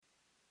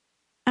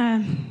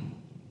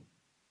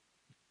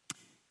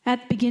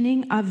At the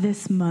beginning of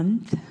this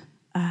month,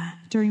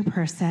 during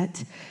prayer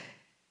set,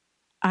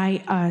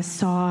 I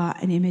saw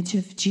an image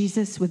of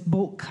Jesus with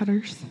bolt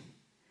cutters,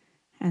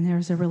 and there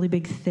was a really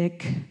big,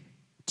 thick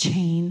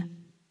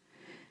chain.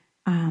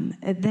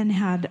 It then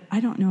had, I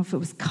don't know if it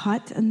was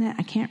cut, and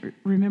I can't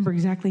remember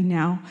exactly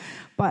now,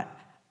 but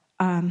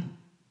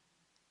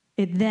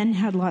it then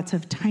had lots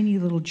of tiny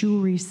little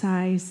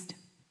jewelry-sized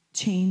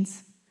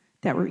chains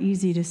that were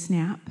easy to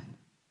snap.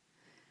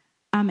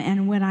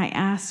 And when I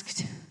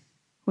asked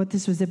what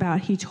this was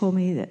about, he told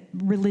me that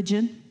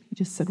religion, he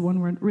just said one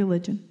word,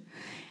 religion,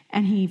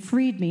 and he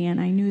freed me, and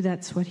I knew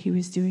that's what he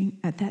was doing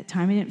at that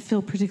time. I didn't feel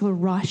a particular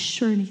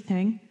rush or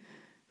anything.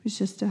 It was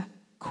just a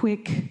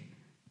quick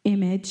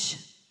image,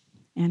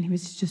 and he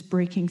was just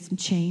breaking some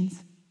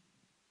chains.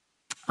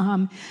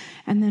 And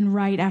then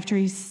right after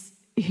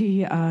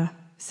he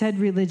said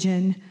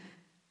religion,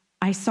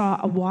 I saw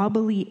a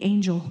wobbly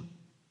angel,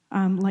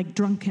 like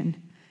drunken,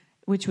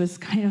 which was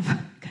kind of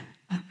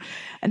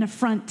an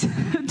affront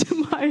to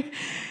my.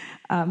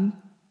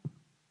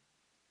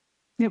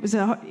 It was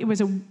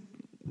a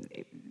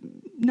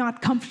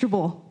not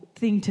comfortable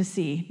thing to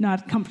see,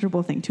 not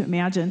comfortable thing to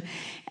imagine,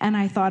 and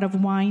I thought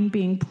of wine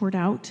being poured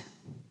out,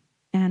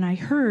 and I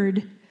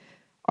heard,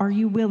 "Are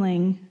you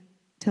willing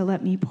to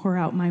let me pour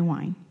out my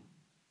wine?"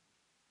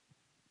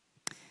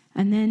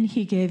 And then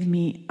he gave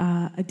me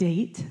a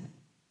date.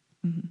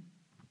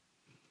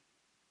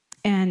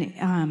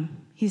 And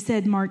he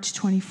said March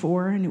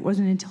 24, and it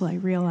wasn't until I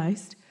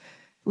realized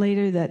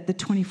later that the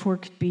 24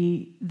 could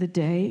be the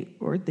day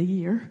or the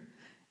year.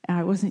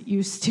 I wasn't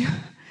used to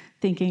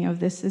thinking of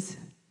this as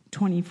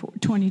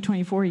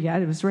 2024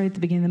 yet. It was right at the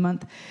beginning of the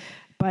month.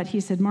 But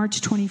he said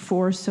March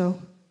 24, so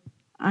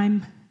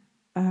I'm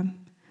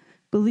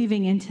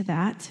believing into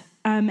that.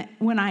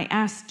 When I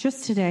asked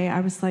just today,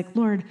 I was like,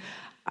 Lord,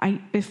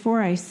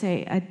 before I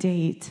say a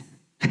date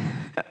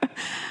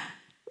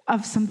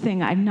of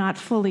something I'm not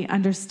fully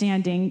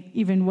understanding,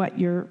 even what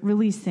you're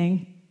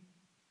releasing,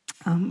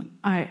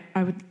 I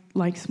would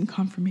like some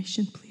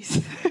confirmation,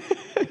 please.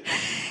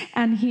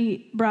 And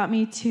he brought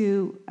me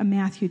to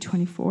Matthew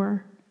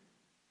 24.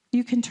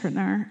 You can turn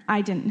there.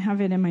 I didn't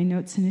have it in my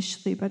notes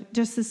initially, but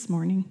just this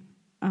morning.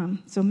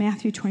 So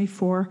Matthew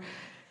 24,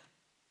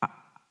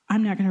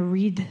 I'm not going to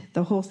read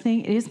the whole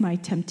thing. It is my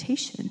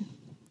temptation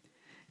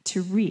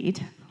to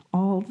read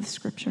all the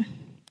scripture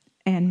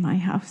in my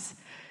house.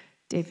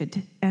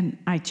 David and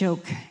I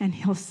joke, and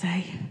he'll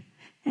say,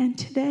 and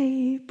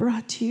today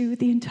brought to you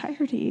the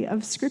entirety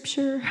of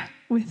scripture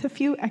with a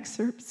few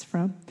excerpts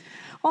from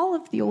all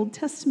of the Old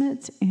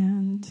Testament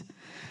and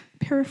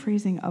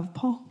paraphrasing of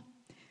Paul.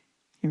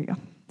 Here we go.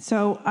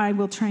 So I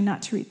will try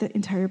not to read the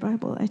entire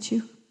Bible at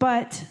you,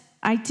 but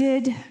I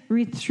did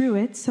read through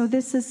it. So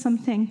this is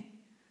something,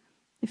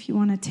 if you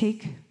want to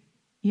take,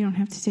 you don't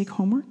have to take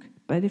homework,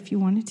 but if you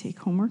want to take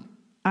homework,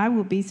 I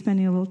will be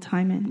spending a little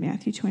time in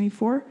Matthew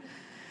 24.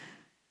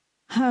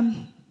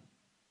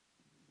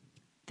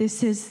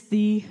 This is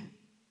the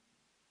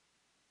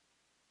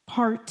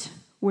part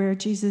where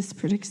Jesus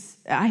predicts,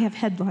 I have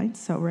headlines,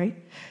 so right,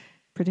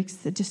 predicts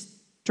the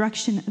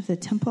destruction of the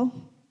temple,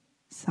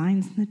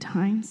 signs in the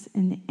times,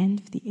 and the end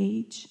of the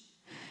age.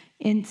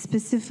 And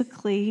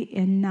specifically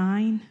in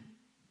 9,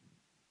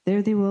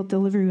 there they will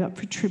deliver you up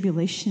for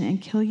tribulation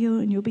and kill you,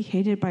 and you'll be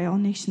hated by all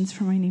nations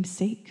for my name's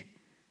sake.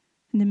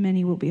 And then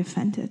many will be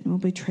offended and will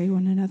betray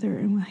one another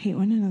and will hate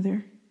one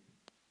another.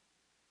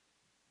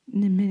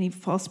 And then many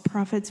false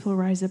prophets will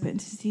rise up and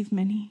deceive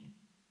many.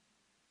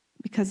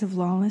 Because of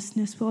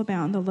lawlessness will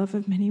abound, the love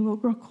of many will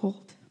grow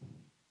cold.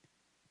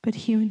 But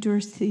he who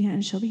endures to the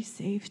end shall be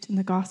saved, and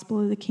the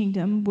gospel of the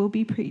kingdom will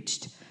be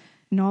preached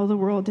in all the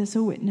world as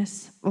a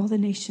witness, all the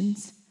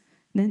nations,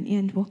 and then the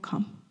end will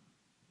come.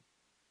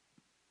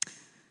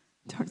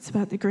 It talks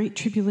about the great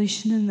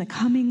tribulation and the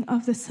coming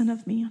of the Son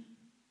of Man.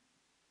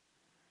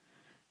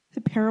 The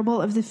parable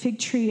of the fig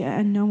tree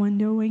and no one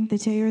knowing the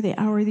day or the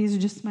hour. These are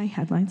just my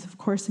headlines. Of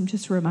course, I'm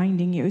just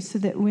reminding you so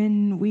that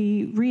when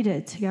we read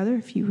it together,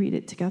 if you read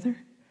it together,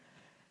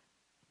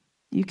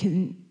 you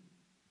can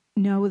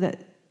know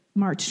that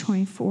March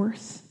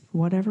 24th,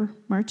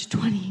 March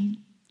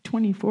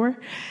 2024,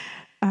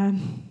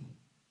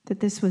 that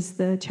this was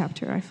the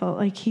chapter I felt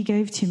like he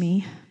gave to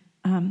me.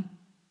 And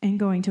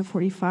going to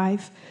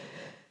 45,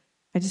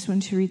 I just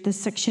wanted to read this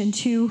section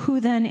too.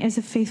 Who then is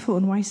a faithful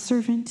and wise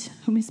servant,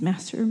 whom his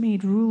master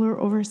made ruler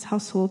over his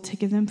household to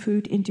give them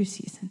food in due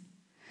season?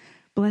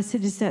 Blessed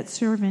is that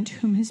servant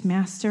whom his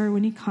master,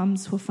 when he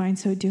comes, will find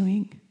so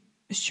doing.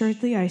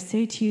 Assuredly, I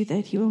say to you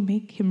that he will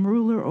make him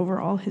ruler over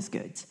all his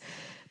goods.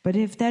 But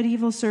if that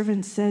evil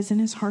servant says in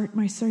his heart,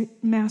 my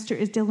master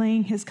is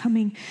delaying his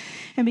coming,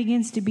 and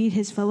begins to beat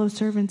his fellow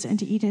servants and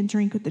to eat and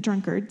drink with the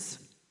drunkards,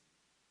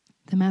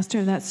 the master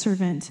of that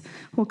servant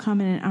will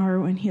come in an hour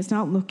when he is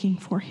not looking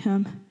for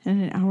him,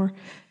 and an hour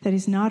that he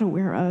is not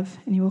aware of,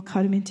 and he will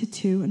cut him into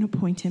two and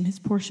appoint him his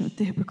portion with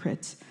the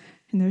hypocrites,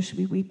 and there shall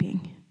be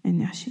weeping and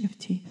gnashing of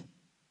teeth.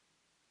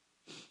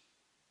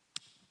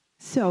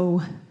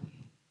 So,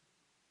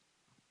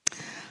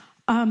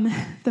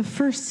 the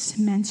first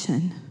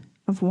mention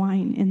of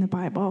wine in the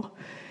Bible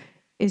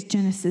is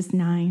Genesis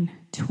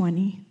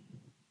 9:20.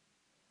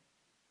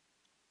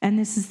 And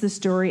this is the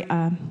story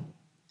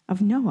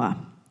of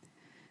Noah.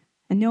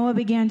 And Noah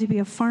began to be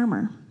a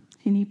farmer,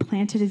 and he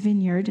planted a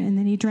vineyard, and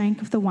then he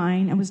drank of the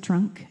wine and was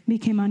drunk,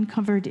 became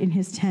uncovered in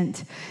his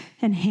tent.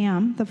 And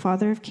Ham, the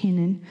father of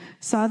Canaan,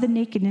 saw the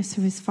nakedness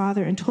of his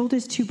father and told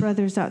his two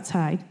brothers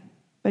outside.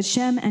 But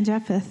Shem and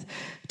Japheth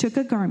took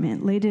a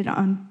garment, laid it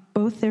on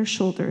both their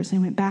shoulders,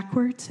 and went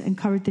backwards and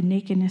covered the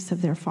nakedness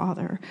of their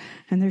father.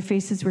 And their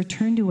faces were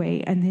turned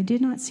away, and they did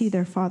not see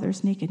their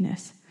father's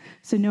nakedness.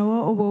 So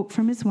Noah awoke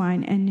from his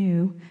wine and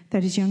knew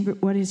that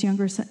what his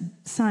younger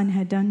son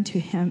had done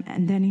to him.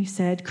 And then he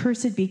said,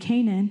 "Cursed be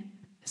Canaan,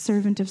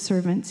 servant of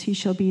servants. He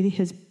shall be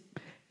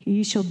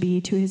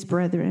to his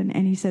brethren."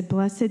 And he said,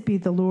 "Blessed be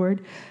the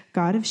Lord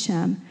God of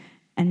Shem,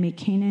 and may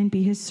Canaan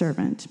be his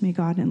servant. May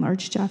God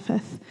enlarge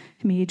Japheth,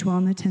 and may he dwell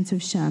in the tents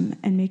of Shem,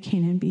 and may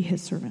Canaan be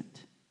his servant."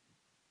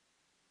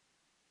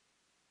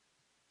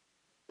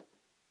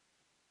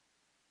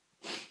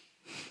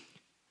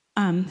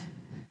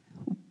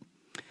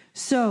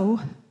 So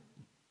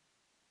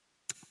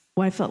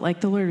what I felt like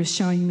the Lord was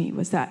showing me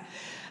was that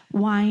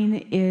wine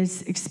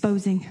is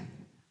exposing.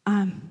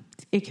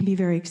 It can be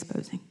very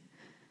exposing.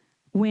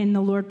 When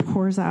the Lord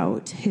pours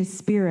out his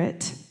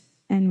Spirit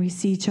and we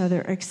see each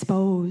other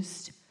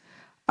exposed,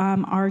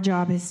 our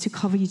job is to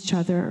cover each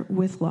other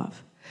with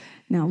love.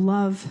 Now,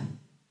 love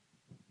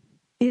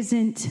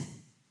isn't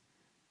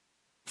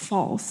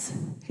false.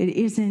 It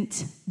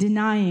isn't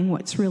denying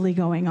what's really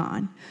going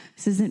on.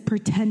 This isn't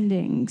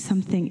pretending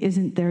something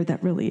isn't there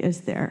that really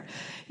is there.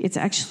 It's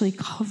actually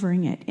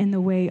covering it in the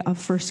way of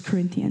 1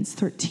 Corinthians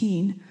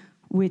 13,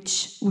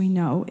 which we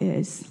know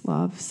is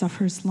love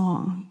suffers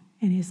long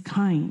and is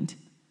kind.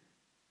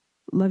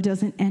 Love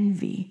doesn't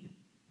envy.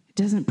 It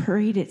doesn't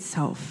parade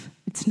itself.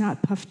 It's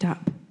not puffed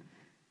up.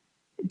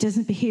 It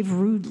doesn't behave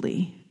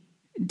rudely.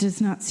 It does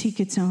not seek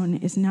its own,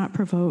 is not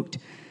provoked.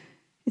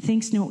 It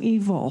thinks no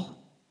evil.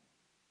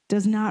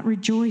 Does not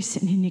rejoice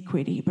in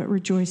iniquity, but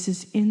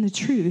rejoices in the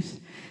truth,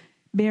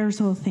 bears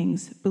all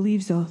things,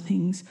 believes all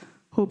things,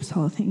 hopes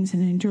all things,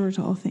 and endures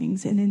all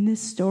things. And in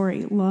this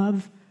story,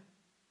 love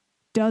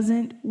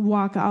doesn't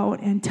walk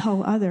out and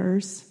tell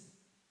others,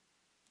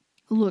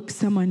 "Look,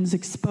 someone's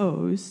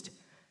exposed."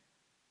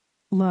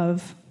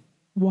 Love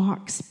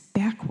walks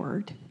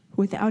backward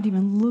without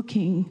even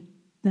looking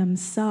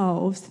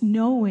themselves,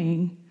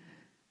 knowing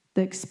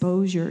the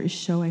exposure is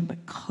showing,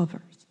 but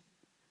covers.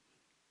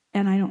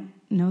 And I don't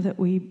know that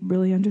we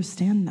really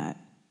understand that.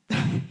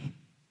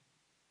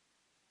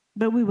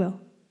 But we will.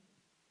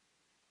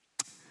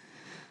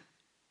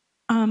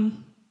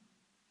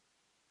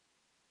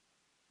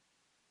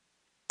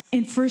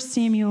 In 1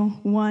 Samuel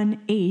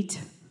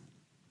 1:8,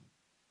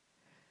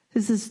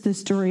 this is the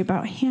story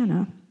about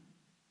Hannah.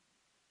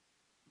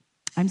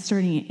 I'm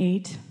starting at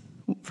 8,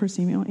 1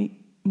 Samuel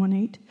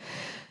 1:8.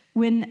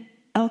 When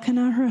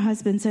Elkanah, her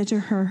husband, said to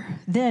her,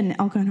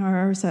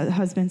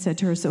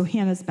 so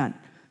Hannah's been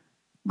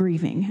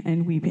grieving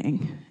and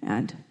weeping,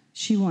 and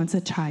she wants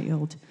a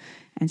child,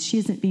 and she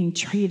isn't being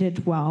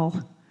treated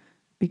well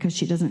because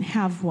she doesn't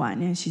have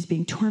one, and she's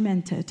being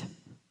tormented.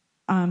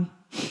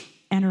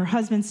 And her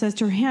husband says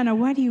to her, "Hannah,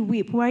 why do you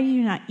weep? Why do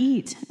you not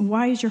eat?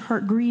 Why is your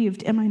heart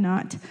grieved? Am I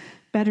not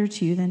better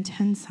to you than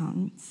 10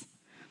 sons?"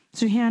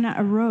 So Hannah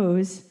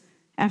arose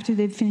after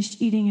they'd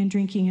finished eating and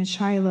drinking in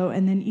Shiloh,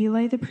 and then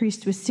Eli the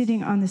priest was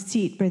sitting on the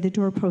seat by the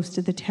doorpost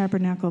of the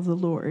tabernacle of the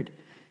Lord.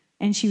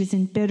 And she was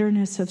in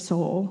bitterness of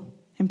soul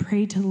and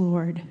prayed to the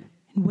Lord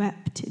and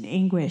wept in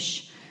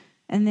anguish.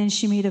 And then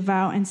she made a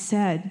vow and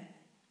said,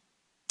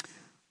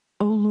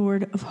 "O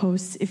Lord of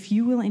hosts, if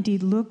you will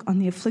indeed look on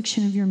the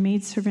affliction of your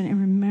maidservant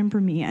and remember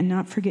me and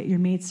not forget your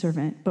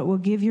maidservant, but will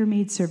give your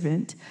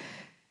maidservant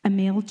a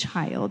male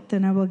child,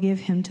 then I will give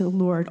him to the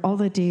Lord all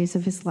the days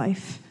of his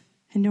life,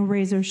 and no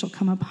razor shall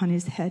come upon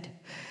his head."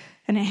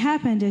 And it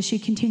happened as she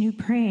continued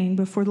praying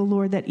before the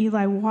Lord that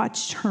Eli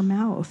watched her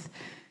mouth.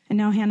 And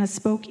now Hannah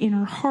spoke in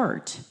her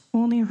heart.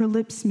 Only her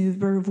lips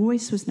moved, but her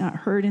voice was not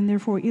heard, and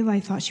therefore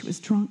Eli thought she was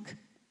drunk.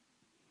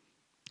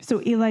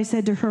 So Eli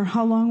said to her,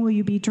 "How long will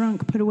you be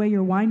drunk? Put away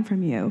your wine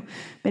from you."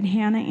 But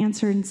Hannah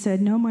answered and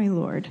said, "No, my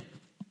Lord.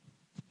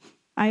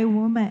 I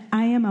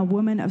am a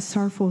woman of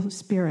sorrowful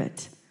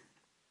spirit.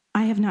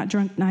 I have not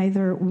drunk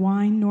neither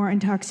wine nor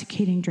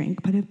intoxicating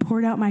drink, but have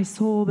poured out my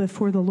soul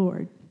before the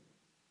Lord.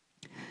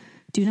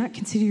 Do not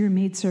consider your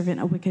maidservant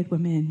a wicked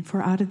woman,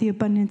 for out of the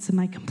abundance of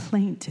my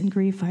complaint and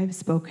grief I have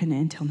spoken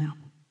until now."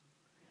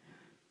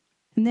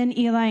 And then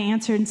Eli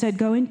answered and said,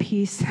 "Go in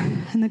peace,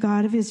 and the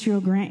God of Israel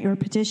grant your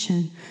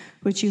petition,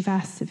 which you've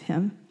asked of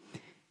him."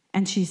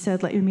 And she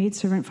said, "Let your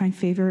maidservant find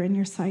favor in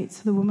your sight."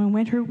 So the woman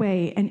went her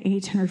way and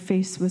ate, and her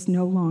face was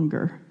no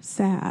longer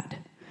sad.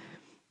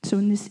 So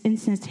in this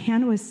instance,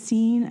 Hannah was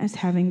seen as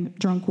having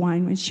drunk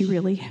wine when she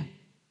really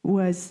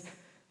was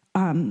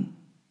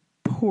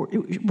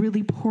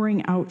really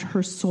pouring out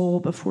her soul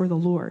before the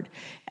Lord.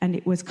 And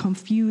it was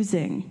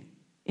confusing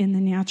in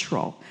the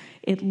natural.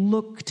 It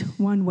looked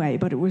one way,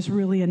 but it was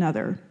really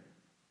another.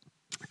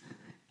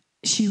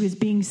 she was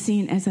being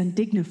seen as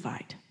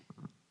undignified.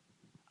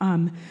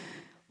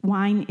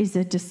 Wine is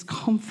a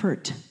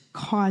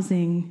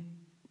discomfort-causing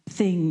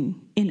thing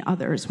in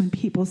others. When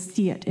people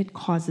see it, it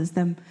causes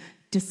them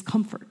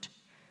discomfort.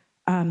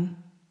 When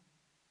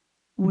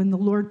the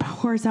Lord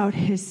pours out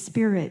his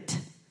Spirit,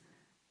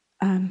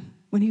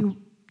 the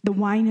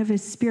wine of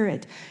his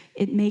Spirit,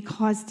 it may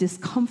cause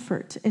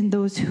discomfort in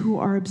those who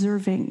are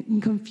observing and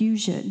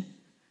confusion.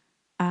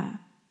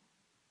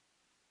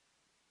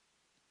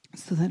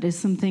 So that is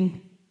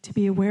something to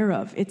be aware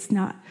of. It's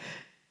not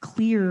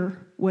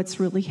clear what's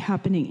really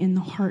happening in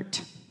the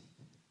heart.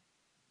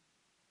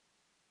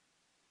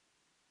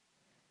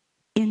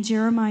 In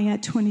Jeremiah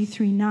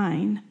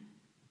 23:9,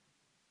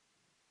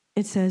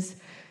 it says,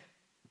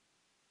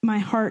 my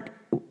heart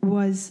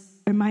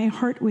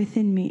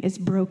within me is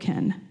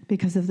broken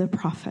because of the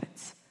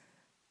prophets.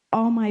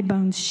 All my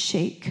bones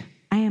shake.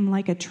 I am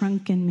like a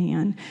drunken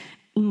man,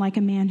 like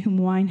a man whom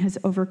wine has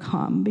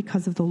overcome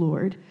because of the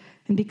Lord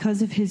and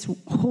because of his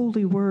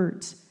holy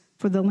words.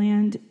 For the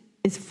land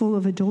is full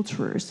of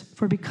adulterers.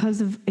 For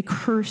because of a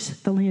curse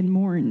the land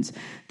mourns.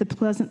 The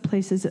pleasant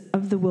places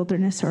of the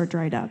wilderness are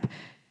dried up.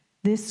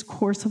 This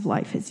course of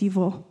life is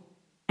evil,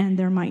 and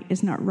their might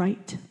is not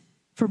right.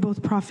 For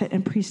both prophet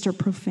and priest are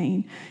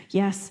profane.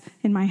 Yes,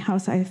 in my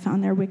house I have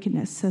found their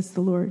wickedness, says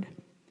the Lord.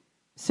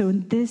 So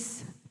in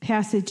this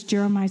passage,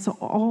 Jeremiah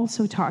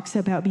also talks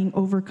about being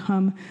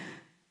overcome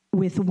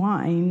with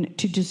wine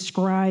to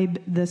describe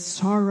the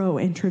sorrow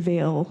and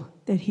travail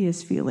that he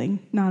is feeling,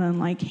 not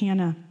unlike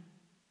Hannah.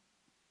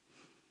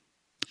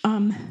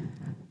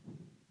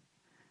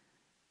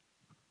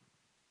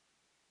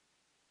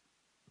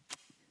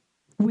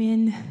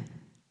 When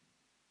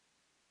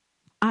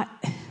I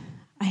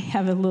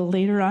have it a little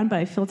later on, but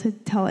I feel to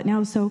tell it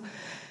now. So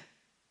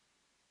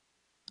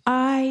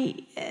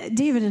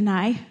David and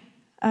I,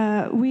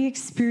 we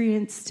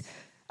experienced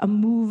a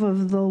move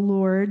of the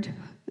Lord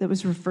that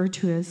was referred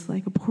to as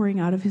like a pouring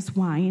out of his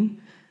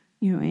wine,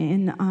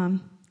 in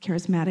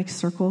charismatic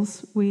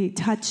circles. We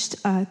touched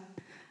a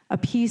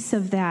piece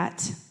of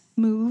that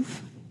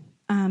move.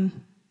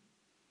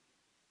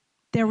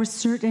 There were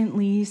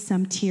certainly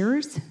some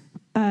tears,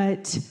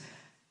 but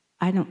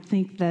I don't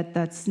think that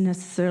that's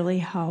necessarily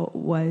how it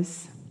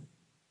was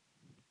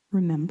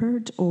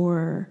remembered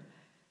or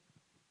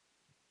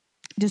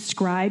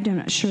described. I'm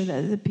not sure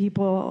that the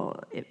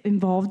people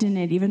involved in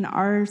it, even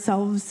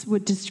ourselves,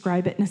 would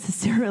describe it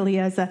necessarily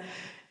as a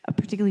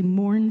particularly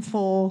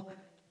mournful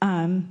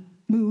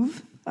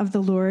move of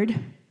the Lord.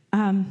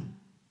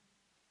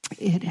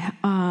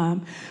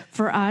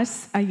 For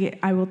us,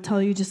 I will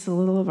tell you just a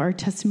little of our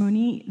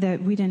testimony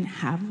that we didn't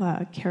have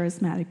a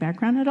charismatic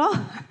background at all.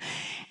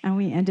 And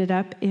we ended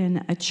up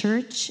in a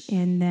church,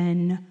 and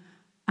then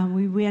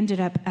we ended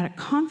up at a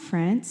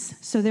conference.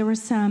 So there were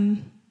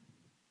some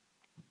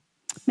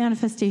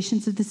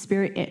manifestations of the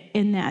Spirit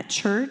in that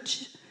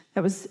church.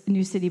 That was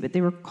New City, but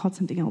they were called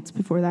something else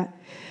before that.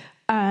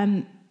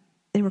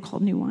 They were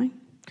called New Wine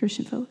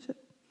Christian Fellowship.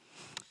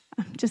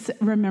 I'm just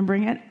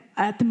remembering it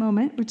at the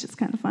moment, which is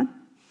kind of fun.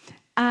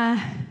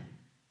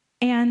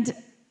 And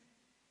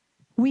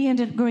we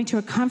ended up going to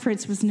a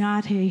conference. It was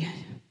not a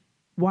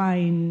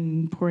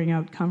wine pouring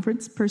out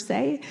conference per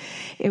se.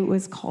 It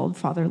was called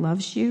Father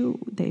Loves You.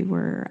 They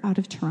were out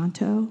of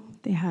Toronto.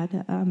 They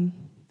had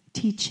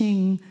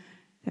teaching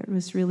that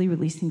was really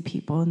releasing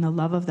people in the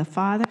love of the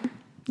Father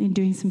and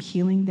doing some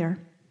healing there.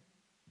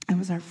 It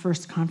was our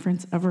first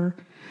conference ever.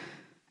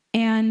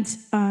 And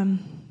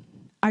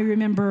I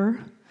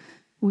remember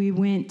we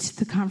went to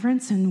the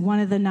conference, and one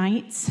of the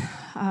nights,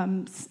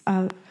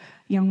 a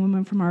young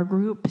woman from our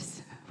group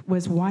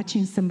was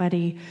watching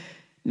somebody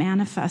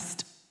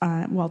manifest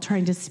while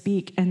trying to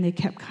speak, and they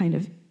kept kind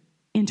of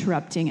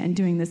interrupting and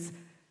doing this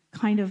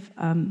kind of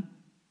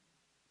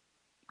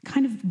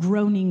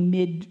groaning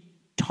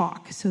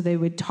mid-talk. So they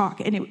would talk,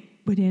 and it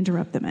would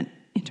interrupt them. I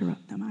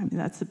mean,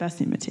 that's the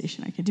best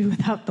imitation I could do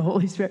without the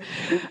Holy Spirit.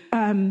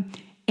 And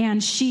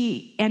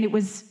it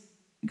was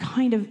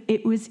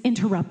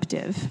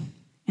interruptive.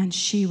 And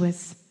she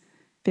was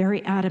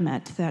very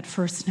adamant that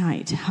first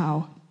night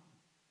how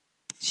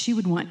she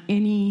would want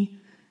any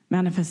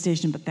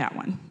manifestation but that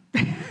one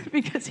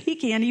because he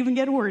can't even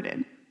get a word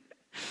in.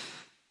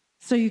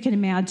 So you can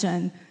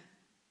imagine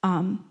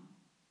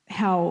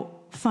how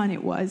fun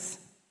it was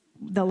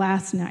the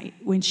last night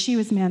when she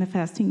was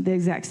manifesting the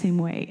exact same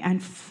way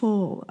and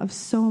full of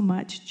so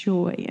much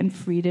joy and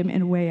freedom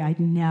in a way I'd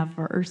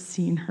never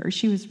seen her.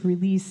 She was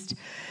released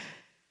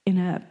in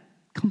a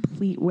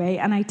complete way.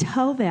 And I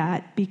tell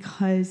that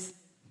because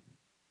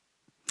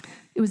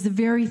it was the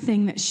very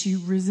thing that she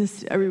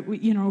resisted,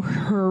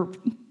 her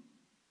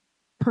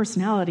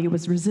personality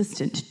was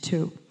resistant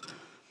to.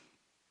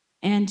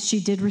 And she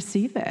did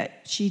receive it.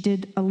 She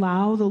did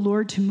allow the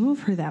Lord to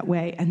move her that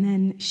way. And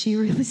then she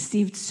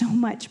received so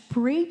much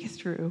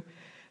breakthrough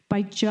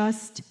by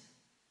just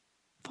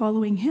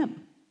following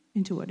him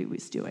into what he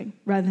was doing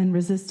rather than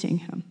resisting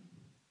him.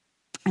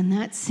 And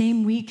that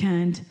same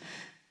weekend,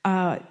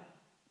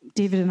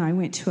 David and I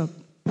went to a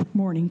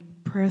morning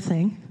prayer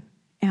thing,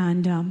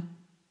 and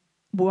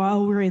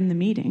while we're in the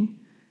meeting,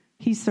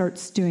 he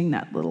starts doing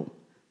that little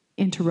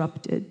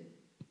interrupted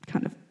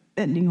kind of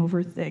bending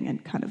over thing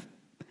and kind of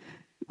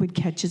would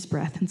catch his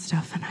breath and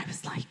stuff. And I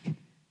was like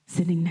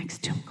sitting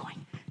next to him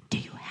going, do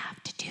you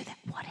have to do that?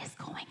 What is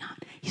going on?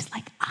 He's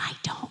like, I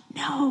don't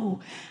know.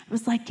 I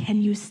was like,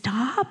 can you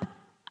stop?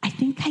 I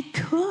think I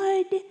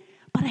could,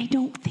 but I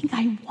don't think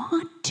I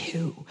want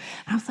to.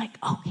 And I was like,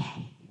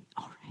 okay,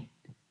 all right.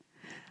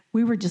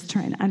 We were just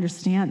trying to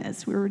understand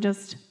this. We were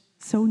just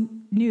so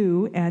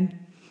new, and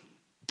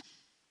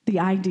the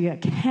idea,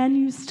 can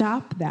you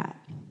stop that?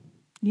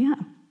 Yeah.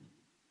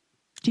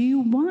 Do you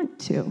want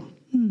to?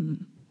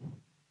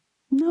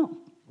 No,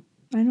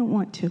 I don't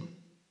want to.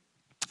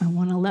 I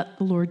want to let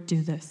the Lord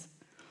do this,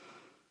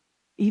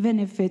 even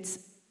if it's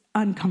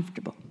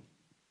uncomfortable.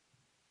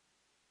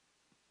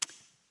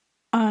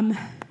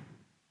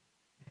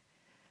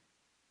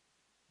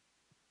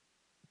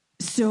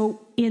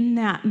 So in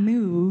that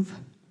move,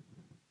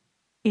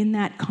 in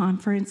that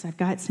conference, I've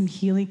got some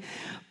healing.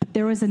 But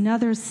there was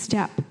another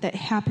step that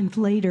happened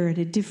later at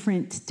a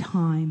different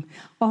time.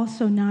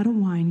 Also not a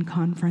wine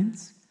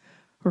conference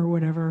or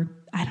whatever.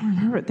 I don't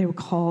remember what they were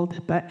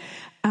called, but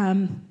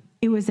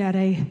it was at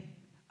a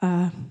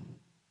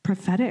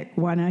prophetic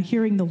one, a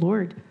Hearing the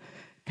Lord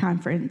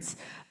conference.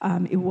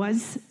 It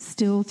was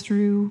still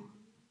through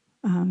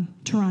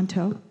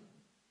Toronto.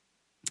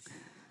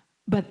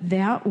 But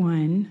that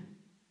one,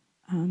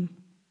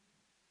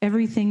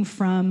 everything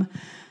from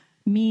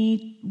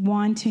me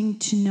wanting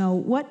to know,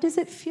 what does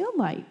it feel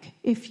like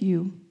if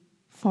you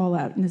fall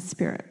out in the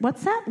Spirit?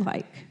 What's that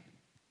like?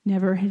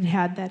 Never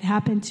had that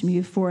happen to me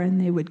before, and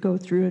they would go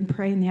through and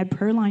pray, and they had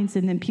prayer lines,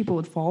 and then people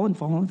would fall and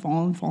fall and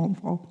fall and fall and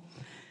fall.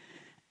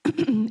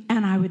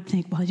 And I would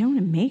think, well, I don't want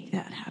to make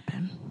that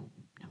happen.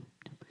 No.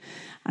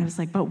 I was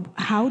like, but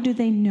how do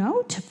they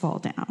know to fall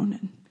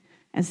down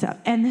and stuff?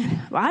 And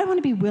then, well, I want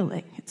to be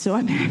willing. So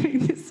I'm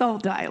having this whole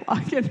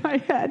dialogue in my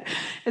head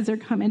as they're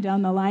coming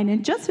down the line.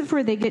 And just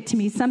before they get to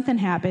me, something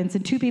happens,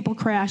 and two people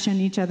crash on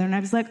each other. And I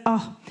was like,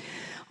 oh,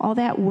 all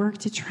that work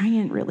to try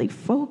and really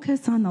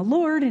focus on the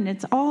Lord, and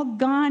it's all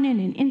gone in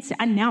an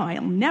instant. And now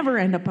I'll never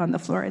end up on the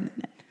floor. And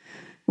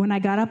when I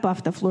got up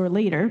off the floor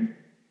later,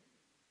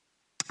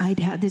 I'd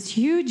had this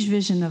huge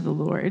vision of the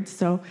Lord.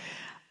 So,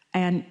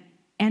 and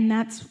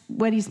that's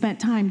what he spent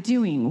time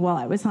doing while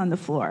I was on the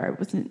floor. It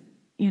wasn't,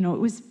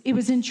 it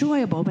was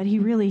enjoyable, but he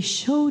really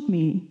showed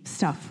me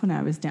stuff when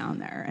I was down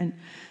there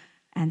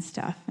and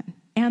stuff.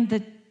 And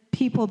the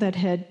people that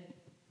had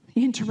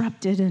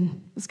interrupted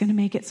and was going to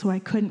make it so I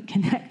couldn't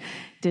connect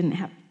didn't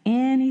have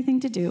anything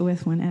to do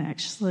with when it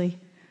actually,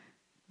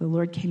 the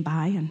Lord came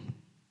by and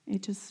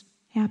it just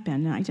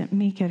happened. And I didn't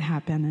make it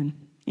happen.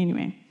 And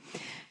anyway,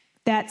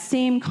 that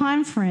same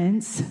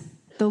conference,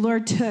 the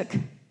Lord took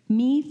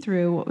me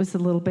through what was a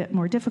little bit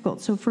more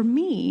difficult. So for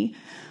me,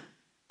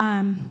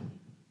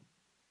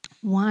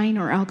 wine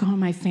or alcohol in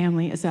my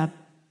family is a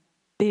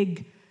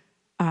big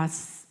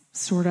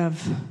sort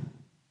of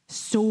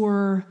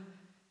sore,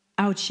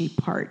 ouchy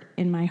part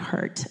in my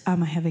heart. I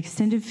have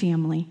extended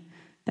family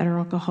that are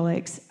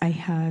alcoholics. I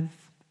have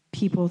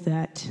people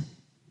that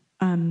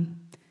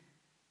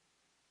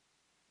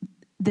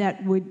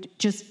that would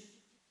just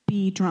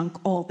be drunk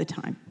all the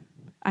time.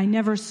 I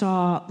never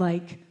saw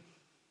like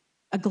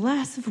a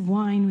glass of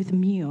wine with a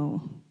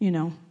meal,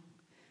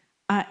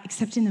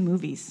 except in the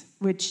movies,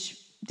 which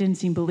didn't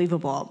seem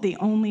believable. The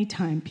only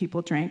time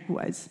people drank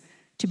was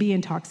to be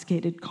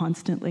intoxicated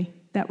constantly.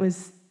 That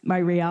was my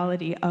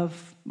reality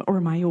or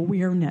my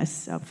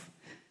awareness of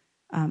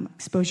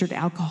exposure to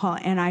alcohol.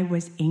 And I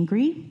was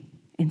angry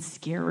and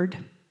scared,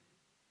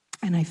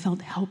 and I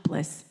felt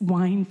helpless.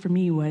 Wine for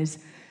me was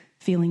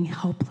feeling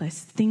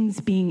helpless, things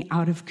being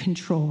out of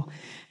control.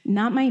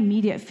 Not my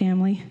immediate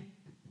family,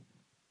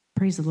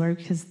 praise the Lord,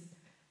 because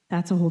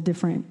that's a whole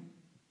different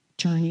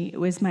journey. It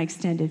was my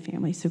extended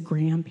family, so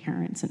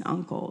grandparents and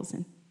uncles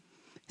and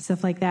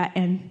stuff like that.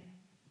 And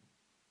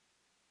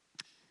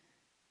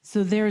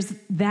so there's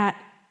that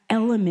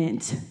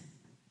element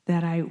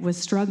that I was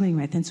struggling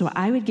with. And so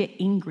I would get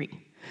angry.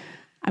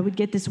 I would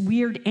get this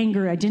weird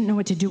anger I didn't know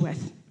what to do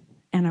with.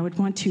 And I would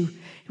want to,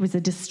 it was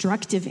a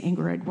destructive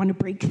anger. I'd want to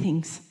break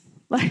things.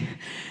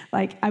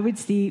 Like I would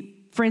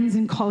see friends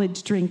in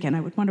college drink and I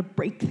would want to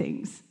break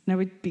things. And I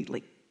would be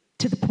like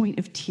to the point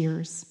of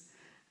tears.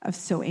 I was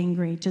so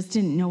angry. Just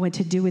didn't know what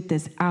to do with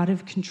this out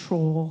of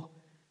control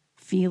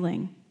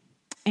feeling.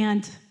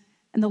 And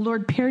the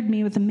Lord paired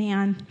me with a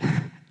man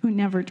who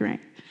never drank,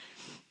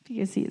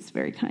 because he is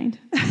very kind.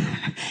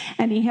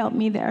 And he helped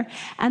me there.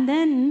 And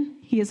then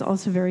he is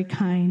also very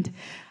kind,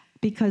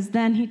 because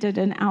then he did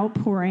an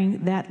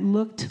outpouring that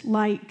looked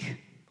like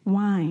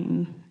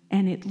wine,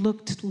 and it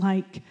looked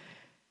like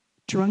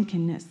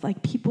drunkenness,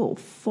 like people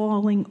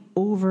falling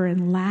over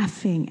and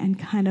laughing and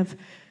kind of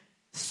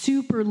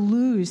super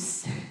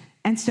loose.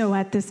 And so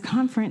at this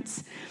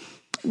conference,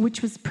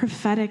 which was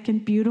prophetic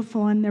and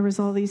beautiful, and there was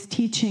all these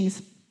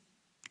teachings,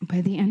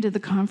 by the end of the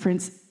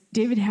conference,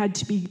 David had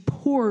to be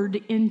poured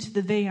into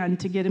the van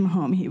to get him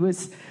home. He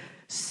was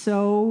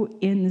so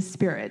in the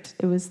spirit.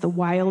 It was the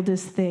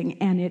wildest thing,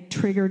 and it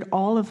triggered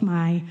all of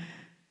my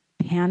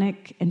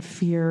panic and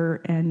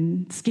fear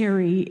and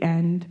scary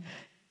and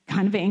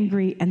kind of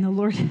angry. And the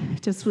Lord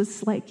just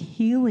was like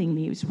healing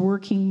me. He was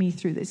working me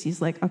through this.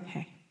 He's like,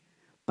 okay,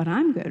 but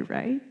I'm good,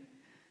 right?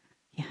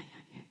 Yeah,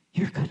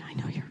 you're good. I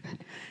know you're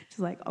good. He's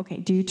like, okay,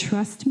 do you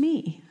trust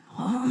me?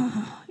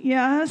 Oh,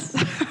 yes.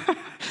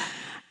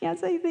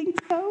 Yes, I think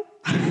so.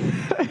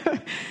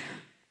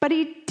 But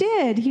he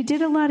did. He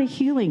did a lot of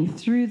healing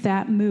through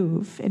that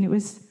move. And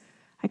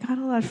I got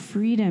a lot of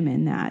freedom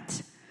in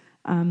that.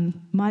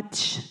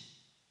 Much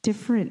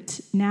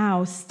different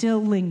now, still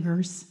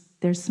lingers.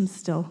 There's some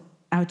still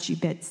ouchy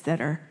bits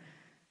that are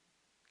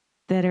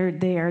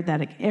there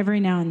that every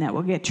now and then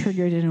will get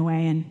triggered in a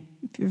way. And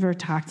if you've ever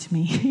talked to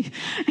me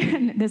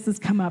and this has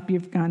come up,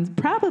 you've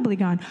probably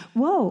gone,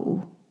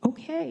 whoa,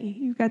 okay,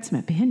 you've got some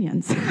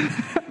opinions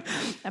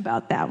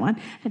about that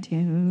one. I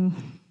do.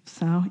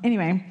 So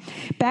anyway,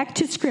 back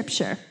to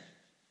scripture.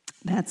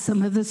 That's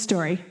some of the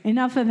story.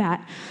 Enough of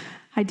that.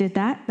 I did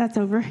that. That's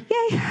over.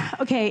 Yay.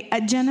 Okay,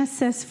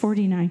 Genesis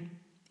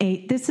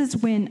 49:8. This is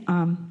when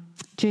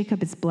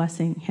Jacob is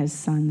blessing his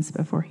sons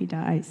before he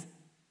dies.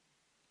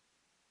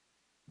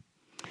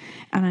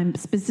 And I'm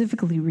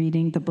specifically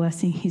reading the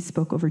blessing he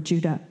spoke over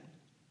Judah.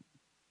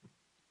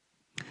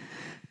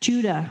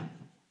 Judah,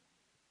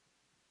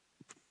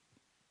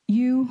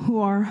 you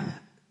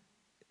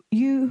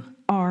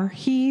are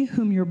he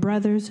whom your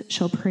brothers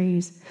shall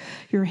praise.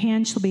 Your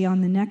hand shall be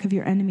on the neck of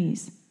your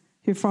enemies.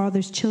 Your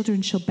father's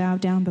children shall bow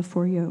down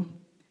before you.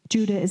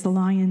 Judah is the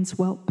lion's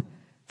whelp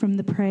from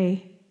the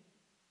prey.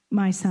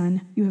 My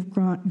son, you have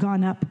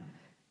gone up.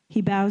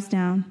 He bows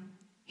down.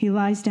 He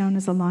lies down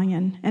as a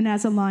lion, and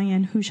as a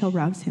lion, who shall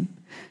rouse him?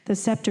 The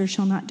scepter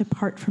shall not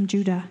depart from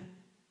Judah,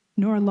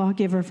 nor a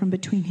lawgiver from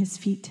between his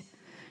feet,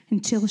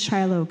 until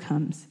Shiloh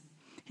comes.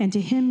 And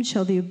to him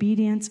shall be the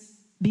obedience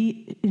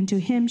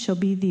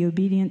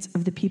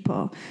of the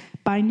people,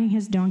 binding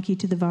his donkey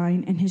to the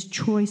vine, and his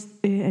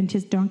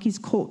donkey's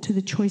colt to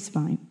the choice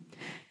vine.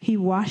 He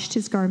washed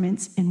his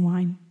garments in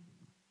wine,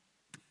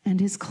 and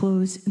his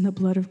clothes in the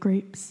blood of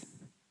grapes.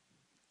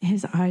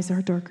 His eyes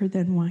are darker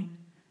than wine,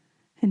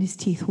 and his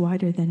teeth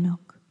whiter than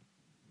milk.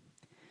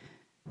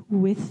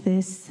 With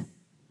this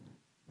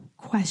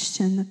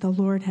question that the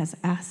Lord has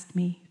asked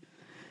me,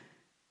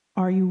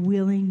 are you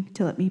willing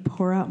to let me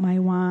pour out my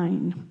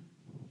wine?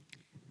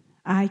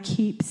 I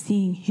keep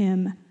seeing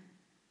him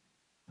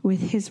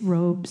with his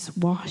robes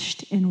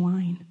washed in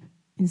wine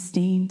and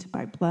stained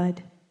by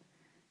blood,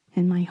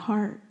 and my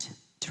heart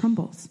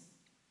trembles.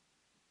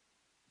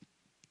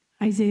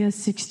 Isaiah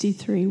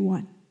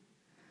 63:1.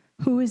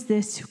 Who is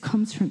this who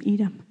comes from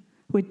Edom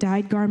with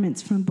dyed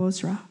garments from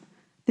Bozrah?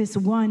 This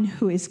one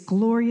who is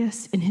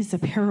glorious in his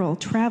apparel,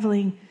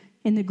 traveling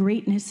in the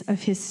greatness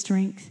of his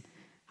strength.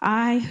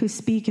 I who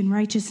speak in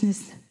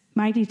righteousness,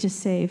 mighty to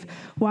save.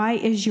 Why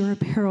is your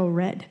apparel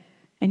red,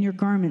 and your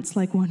garments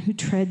like one who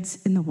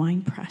treads in the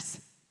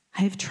winepress?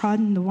 I have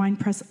trodden the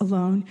winepress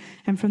alone,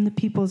 and from the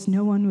peoples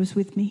no one was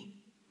with me.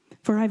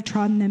 For I have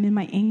trodden them in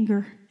my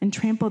anger and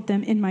trampled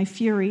them in my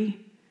fury.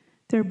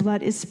 Their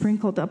blood is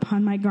sprinkled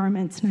upon my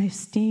garments, and I have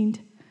stained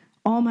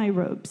all my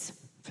robes.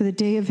 For the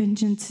day of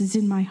vengeance is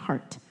in my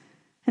heart,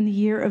 and the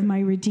year of my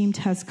redeemed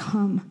has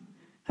come.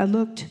 I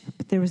looked,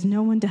 but there was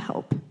no one to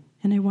help,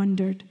 and I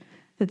wondered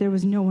that there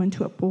was no one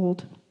to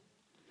uphold.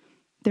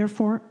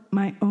 Therefore,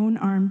 my own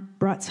arm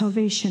brought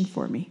salvation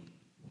for me,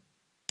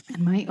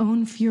 and my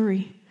own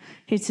fury,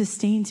 it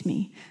sustained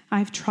me. I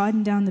have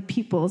trodden down the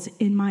peoples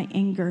in my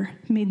anger,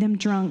 made them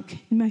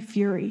drunk in my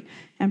fury,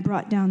 and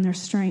brought down their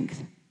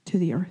strength to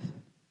the earth.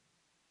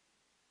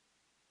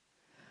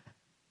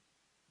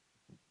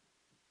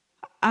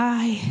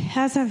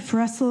 As I've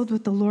wrestled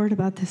with the Lord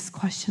about this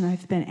question,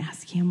 I've been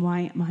asking him,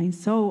 why am I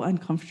so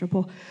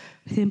uncomfortable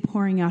with him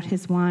pouring out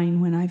his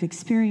wine when I've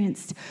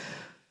experienced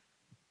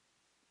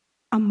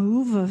a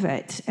move of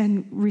it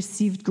and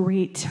received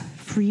great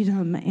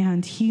freedom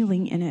and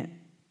healing in it?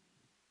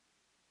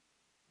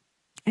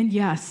 And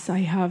yes, I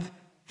have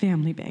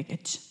family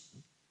baggage.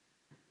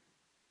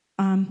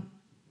 I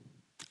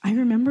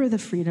remember the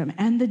freedom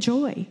and the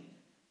joy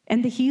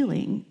and the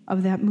healing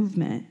of that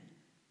movement.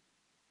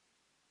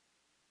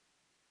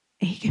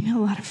 He gave me a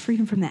lot of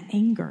freedom from that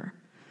anger.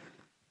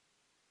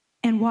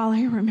 And while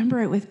I remember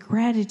it with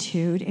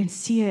gratitude and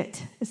see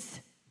it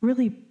as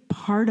really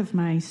part of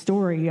my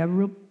story, a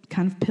real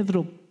kind of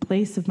pivotal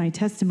place of my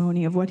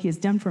testimony of what he has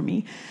done for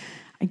me,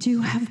 I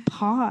do have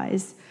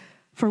pause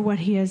for what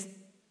he is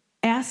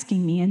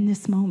asking me in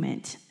this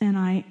moment. And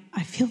I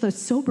feel the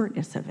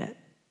soberness of it.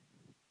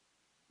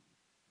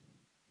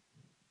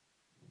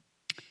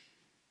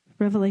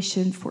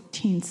 Revelation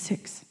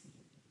 14:6.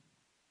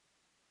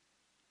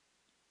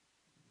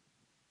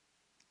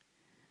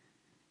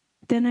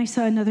 Then I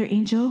saw another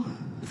angel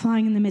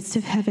flying in the midst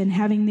of heaven,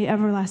 having the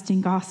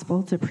everlasting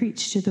gospel to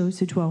preach to those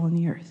who dwell on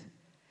the earth,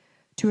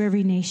 to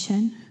every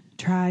nation,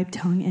 tribe,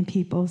 tongue, and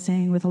people,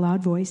 saying with a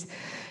loud voice,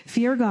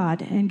 "Fear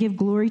God and give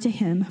glory to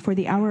him, for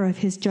the hour of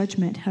his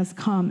judgment has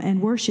come,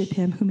 and worship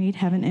him who made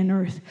heaven and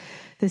earth,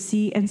 the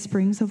sea and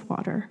springs of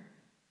water."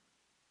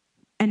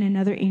 And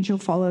another angel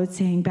followed,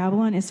 saying,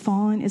 "Babylon is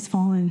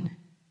fallen,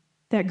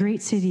 that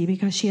great city,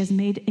 because she has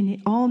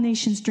made all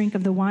nations drink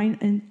of the wine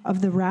and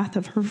of the wrath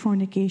of her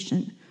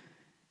fornication."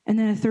 And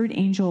then a third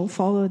angel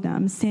followed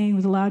them, saying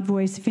with a loud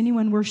voice, "If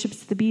anyone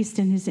worships the beast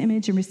in his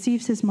image and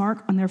receives his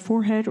mark on their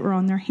forehead or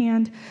on their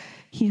hand,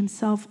 he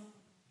himself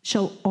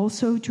shall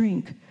also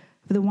drink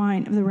of the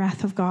wine of the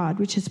wrath of God,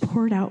 which is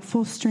poured out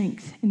full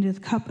strength into the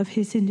cup of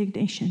his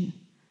indignation.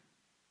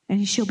 And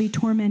he shall be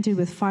tormented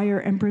with fire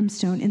and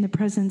brimstone in the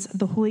presence of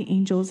the holy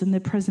angels, in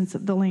the presence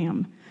of the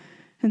Lamb.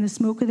 And the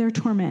smoke of their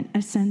torment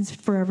ascends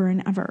forever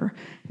and ever.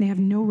 And they have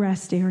no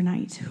rest day or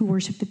night who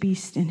worship the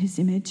beast in his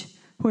image,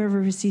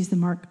 whoever receives the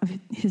mark of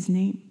his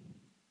name.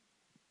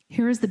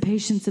 Here is the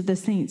patience of the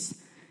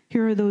saints.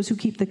 Here are those who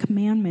keep the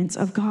commandments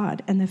of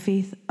God and the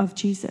faith of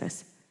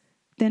Jesus."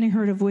 Then I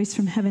heard a voice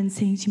from heaven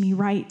saying to me,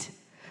 "Write,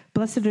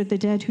 blessed are the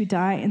dead who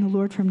die in the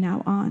Lord from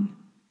now on.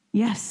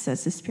 Yes,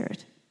 says the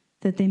Spirit,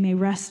 that they may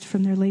rest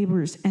from their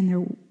labors and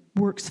their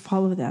works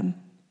follow them."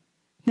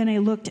 Then I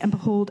looked, and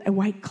behold, a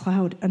white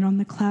cloud, and on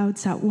the cloud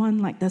sat one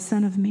like the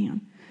Son of Man,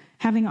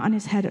 having on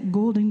his head a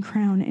golden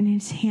crown, and in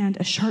his hand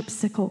a sharp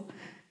sickle.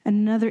 And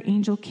another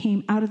angel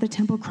came out of the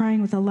temple,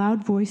 crying with a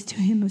loud voice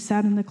to him who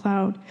sat in the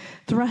cloud,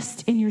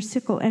 "Thrust in your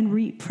sickle and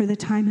reap, for the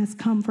time has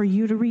come for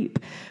you to reap,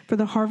 for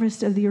the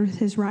harvest of the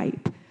earth is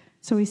ripe."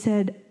 So he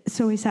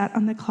sat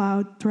on the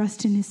cloud,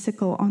 thrust in his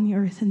sickle on the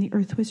earth, and the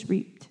earth was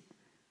reaped.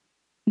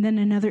 And then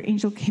another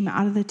angel came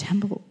out of the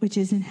temple, which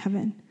is in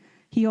heaven,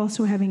 he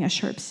also having a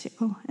sharp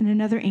sickle. And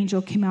another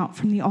angel came out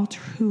from the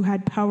altar who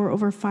had power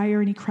over fire,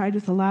 and he cried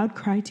with a loud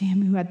cry to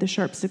him who had the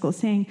sharp sickle,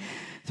 saying,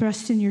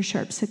 "Thrust in your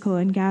sharp sickle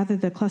and gather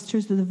the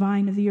clusters of the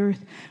vine of the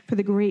earth, for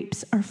the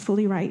grapes are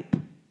fully ripe."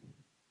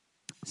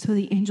 So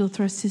the angel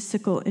thrust his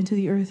sickle into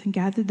the earth and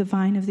gathered the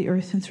vine of the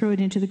earth and threw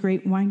it into the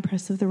great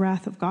winepress of the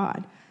wrath of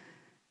God.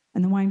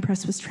 And the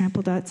winepress was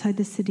trampled outside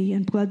the city,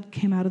 and blood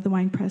came out of the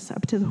winepress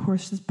up to the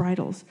horses'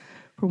 bridles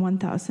for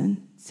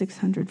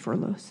 1,600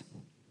 furlongs.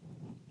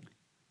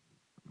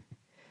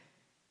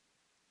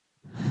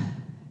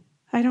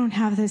 I don't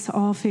have this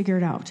all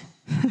figured out.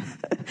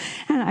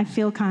 And I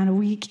feel kind of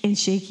weak and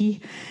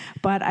shaky,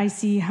 but I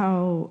see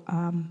how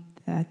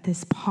that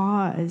this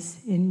pause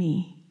in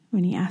me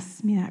when he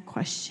asks me that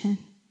question,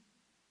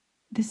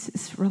 this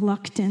is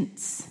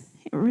reluctance.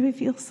 It really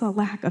feels a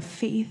lack of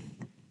faith.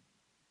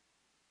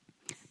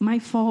 My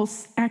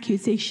false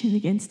accusation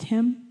against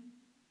him,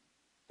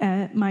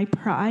 my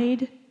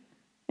pride,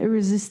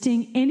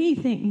 resisting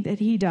anything that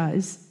he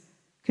does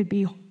could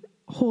be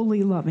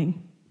wholly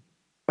loving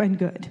and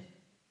good,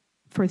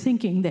 for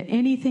thinking that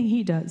anything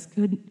he does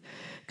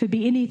could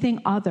be anything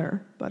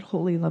other but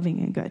wholly loving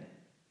and good.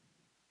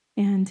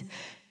 And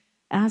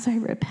as I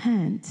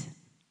repent,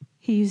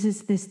 he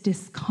uses this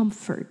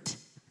discomfort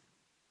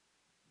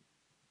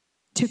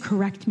to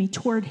correct me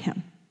toward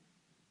him.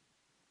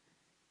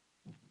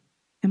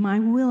 Am I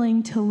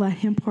willing to let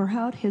him pour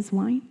out his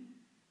wine?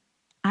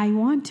 I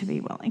want to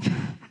be willing.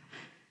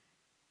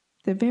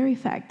 The very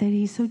fact that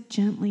he so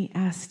gently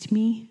asked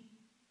me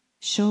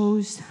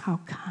shows how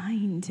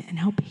kind and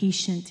how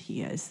patient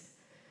he is.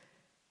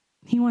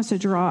 He wants to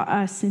draw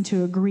us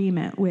into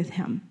agreement with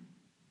him.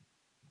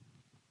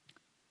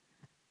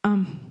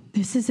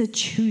 This is a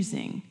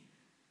choosing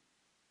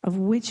of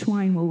which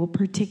wine we will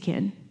partake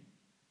in,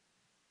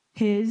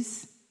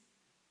 his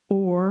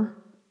or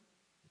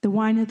the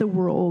wine of the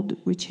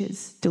world, which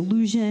is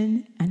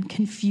delusion and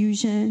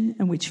confusion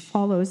and which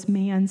follows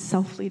man's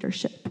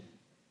self-leadership.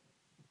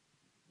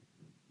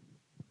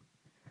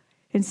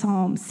 In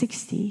Psalm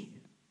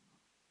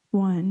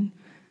 61,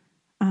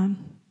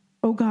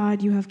 "O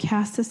God, you have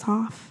cast us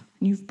off,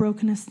 and you've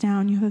broken us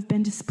down. You have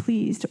been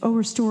displeased. O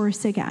restore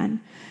us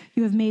again.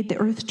 You have made the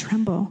earth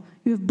tremble.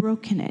 You have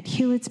broken it.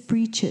 Heal its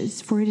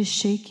breaches, for it is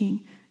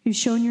shaking. You've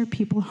shown your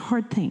people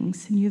hard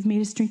things, and you have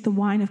made us drink the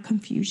wine of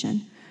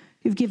confusion.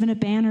 You've given a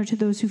banner to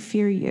those who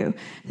fear you,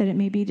 that it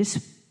may be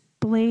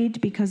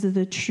displayed because of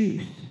the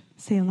truth,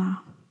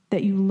 Selah,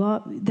 that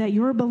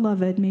your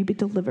beloved may be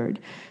delivered.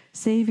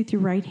 Save with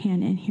your right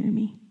hand and hear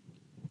me."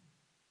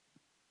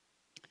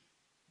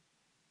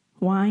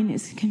 Wine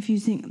is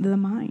confusing the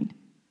mind.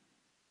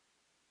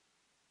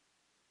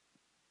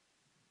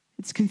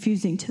 It's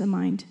confusing to the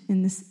mind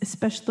in this,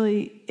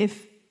 especially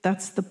if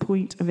that's the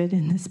point of it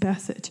in this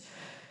passage.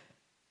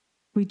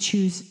 We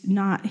choose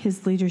not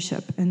his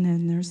leadership, and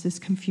then there's this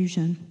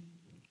confusion.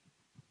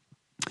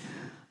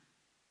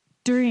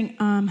 During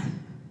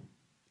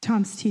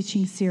Tom's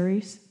teaching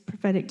series,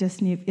 Prophetic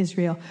Destiny of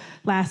Israel,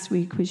 last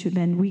week, which had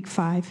been week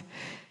 5,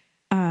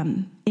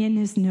 in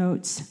his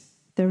notes,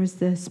 there was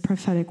this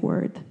prophetic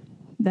word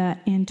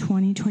that in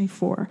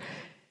 2024,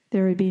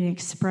 there would be an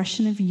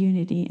expression of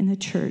unity in the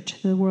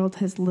church the world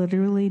has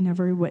literally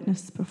never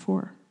witnessed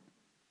before.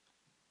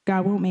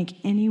 God won't make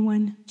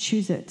anyone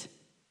choose it.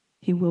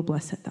 He will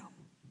bless it, though.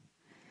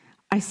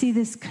 I see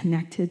this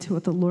connected to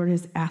what the Lord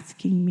is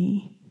asking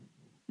me,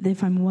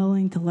 if I'm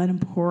willing to let him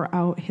pour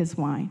out his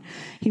wine.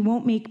 He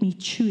won't make me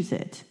choose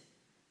it,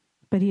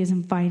 but he is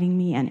inviting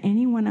me and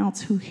anyone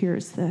else who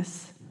hears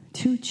this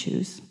to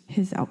choose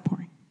his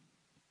outpouring.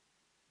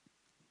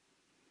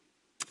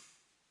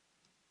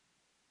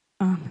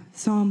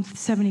 Psalm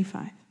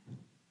 75.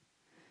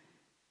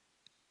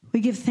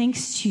 We give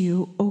thanks to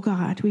you, O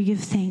God. We give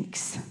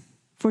thanks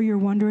for your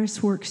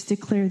wondrous works.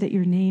 Declare that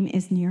your name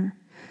is near.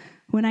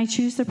 When I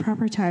choose the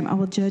proper time, I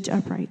will judge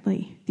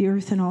uprightly. The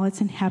earth and all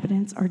its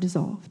inhabitants are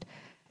dissolved.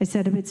 I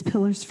set up its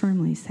pillars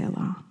firmly,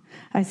 Selah.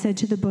 I said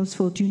to the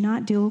boastful, do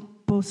not deal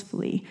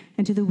boastfully,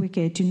 and to the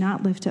wicked, do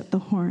not lift up the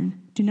horn.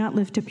 Do not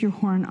lift up your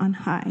horn on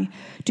high.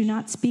 Do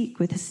not speak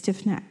with a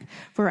stiff neck.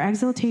 For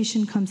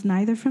exaltation comes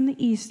neither from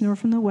the east, nor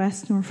from the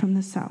west, nor from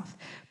the south.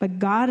 But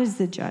God is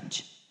the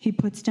judge. He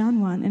puts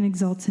down one and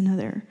exalts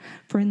another.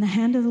 For in the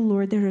hand of the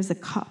Lord there is a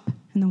cup,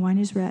 and the wine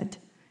is red.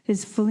 It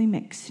is fully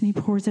mixed, and he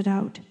pours it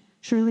out.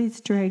 Surely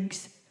its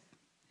dregs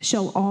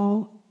shall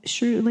all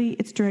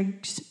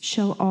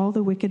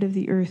the wicked of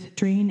the earth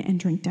drain and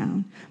drink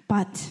down.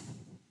 But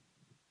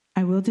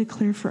I will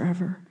declare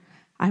forever,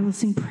 I will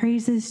sing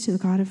praises to the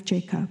God of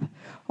Jacob.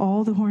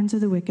 All the horns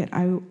of the wicked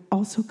I will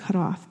also cut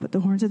off, but the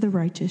horns of the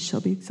righteous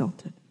shall be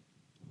exalted.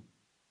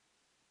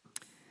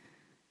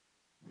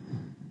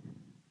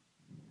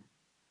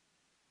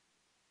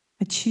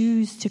 I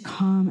choose to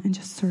come and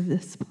just serve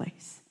this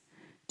place,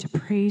 to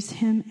praise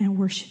him and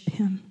worship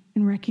him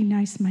and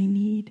recognize my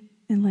need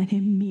and let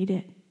him meet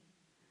it.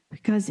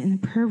 Because in the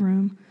prayer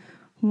room,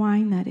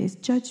 wine that is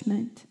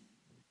judgment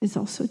is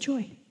also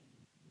joy.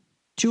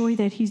 Joy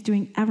that he's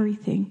doing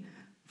everything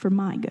for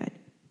my good,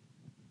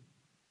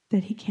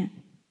 that he can.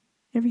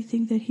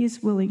 Everything that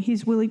he's willing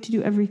to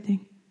do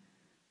everything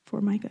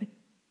for my good.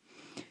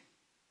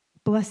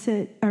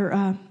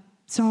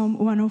 Psalm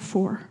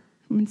 104.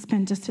 I'm going to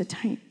spend just a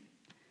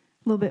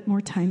little bit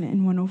more time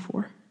in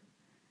 104.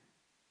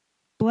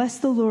 Bless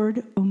the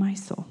Lord, O my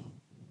soul.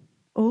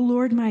 O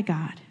Lord my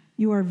God,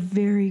 you are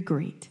very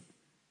great.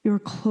 You are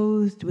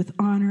clothed with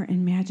honor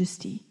and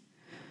majesty,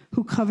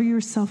 who cover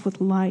yourself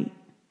with light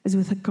as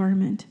with a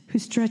garment, who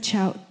stretch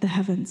out the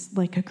heavens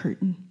like a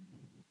curtain.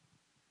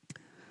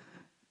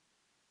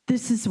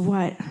 This is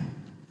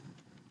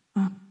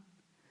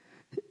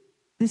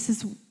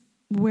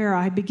where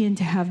I begin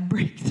to have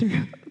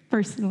breakthrough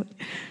personally.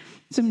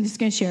 So I'm just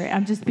going to share it.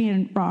 I'm just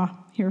being raw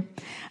here.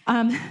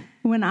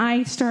 When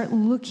I start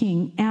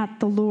looking at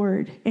the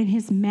Lord and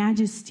his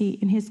majesty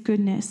and his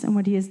goodness and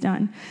what he has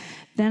done,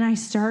 then I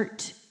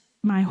start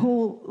my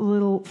whole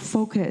little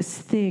focus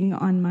thing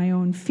on my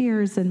own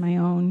fears and my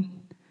own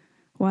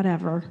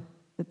whatever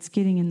that's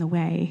getting in the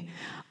way.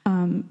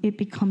 It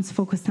becomes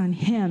focused on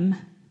him,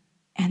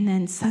 and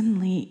then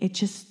suddenly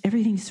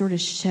everything sort of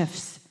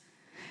shifts.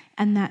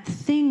 And that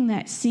thing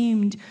that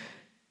seemed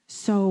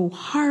so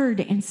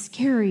hard and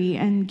scary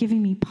and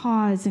giving me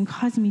pause and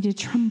causing me to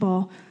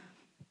tremble,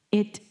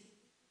 it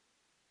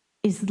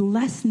is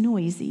less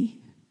noisy.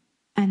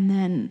 And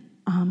then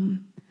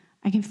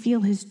I can feel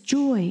his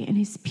joy and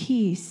his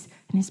peace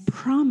and his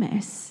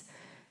promise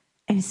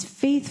and his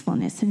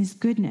faithfulness and his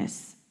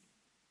goodness.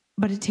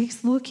 But it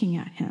takes looking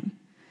at him.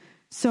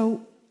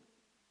 So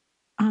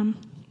I'm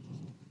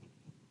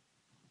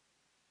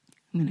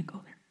going to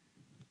go there.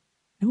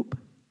 Nope,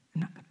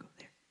 I'm not going to go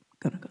there. I'm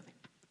going to go there.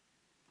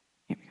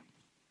 Here we go.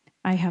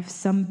 I have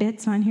some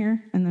bits on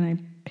here, and then I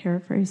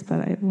paraphrase,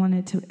 but I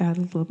wanted to add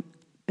a little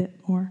bit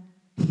more.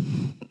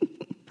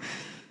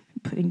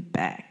 Putting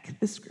back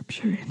the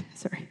scripture in.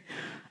 Sorry.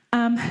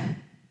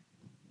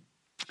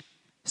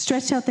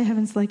 Stretched out the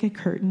heavens like a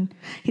curtain.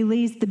 He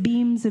lays the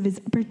beams of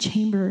his upper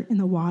chamber in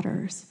the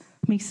waters,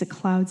 who makes the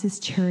clouds his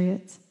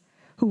chariots,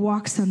 who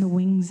walks on the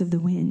wings of the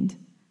wind,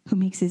 who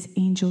makes his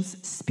angels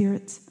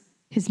spirits,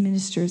 his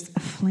ministers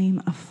a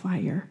flame of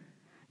fire.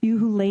 You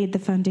who laid the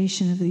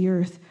foundation of the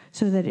earth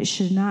so that it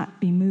should not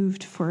be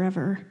moved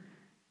forever.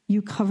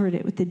 You covered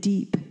it with the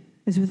deep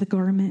as with a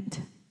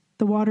garment.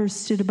 The waters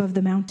stood above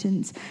the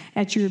mountains.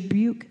 At your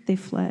rebuke they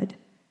fled.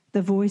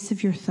 The voice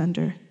of your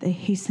thunder they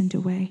hastened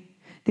away.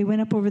 They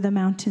went up over the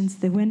mountains.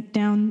 They went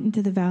down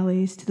into the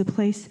valleys to the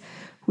place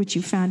which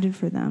you founded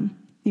for them.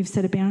 You've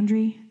set a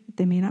boundary that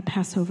they may not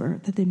pass over,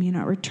 that they may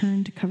not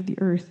return to cover the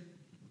earth.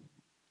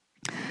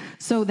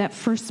 So that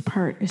first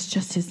part is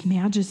just his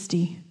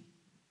majesty,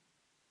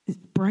 his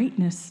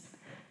brightness.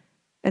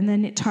 And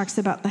then it talks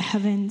about the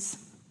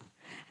heavens.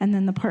 And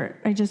then the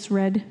part I just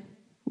read,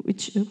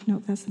 that's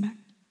the back.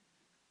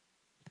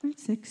 5,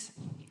 6,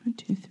 1,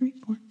 2, 3,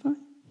 4, 5.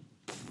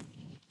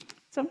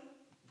 So,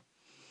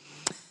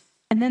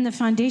 and then the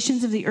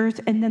foundations of the earth,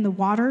 and then the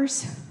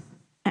waters,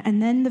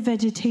 and then the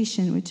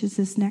vegetation, which is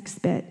this next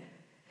bit.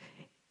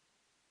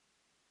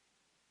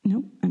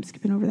 Nope, I'm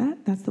skipping over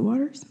that. That's the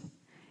waters.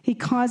 He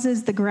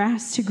causes the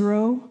grass to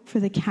grow for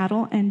the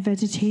cattle and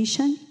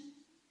vegetation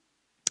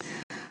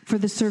for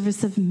the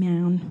service of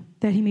man,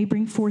 that he may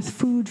bring forth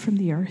food from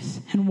the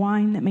earth, and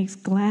wine that makes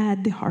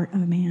glad the heart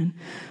of a man,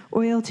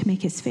 oil to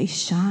make his face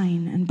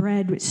shine, and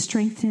bread which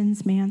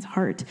strengthens man's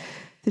heart,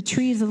 The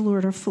trees of the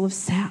Lord are full of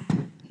sap,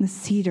 and the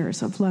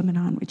cedars of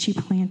Lebanon, which he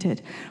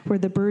planted, where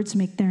the birds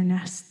make their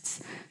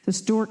nests. The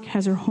stork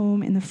has her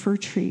home in the fir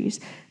trees.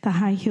 The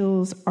high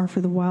hills are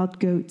for the wild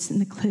goats, and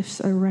the cliffs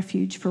are a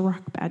refuge for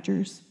rock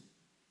badgers.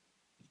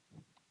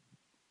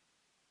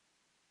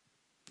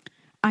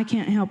 I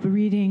can't help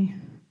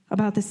reading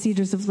about the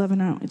cedars of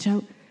Lebanon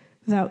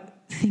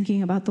without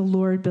thinking about the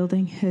Lord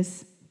building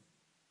his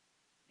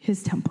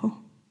temple.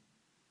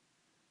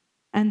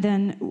 And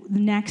then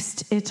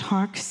next it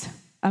talks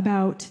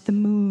about the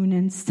moon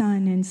and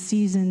sun and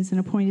seasons and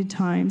appointed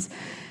times.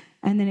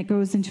 And then it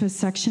goes into a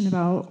section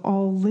about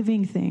all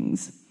living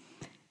things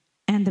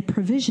and the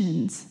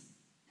provisions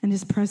and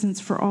his presence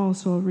for all.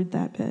 So I'll read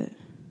that bit.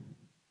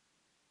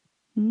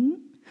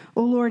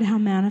 O Lord, how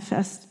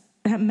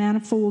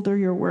manifold are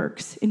your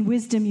works. In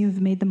wisdom you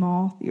have made them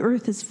all. The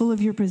earth is full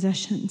of your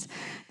possessions,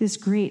 this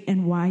great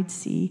and wide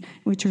sea,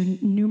 which are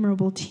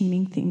innumerable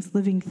teeming things,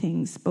 living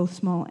things, both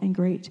small and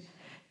great.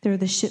 There are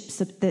the ships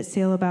that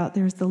sail about.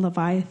 There is the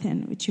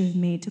Leviathan, which you have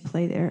made to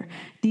play there.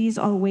 These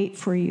all wait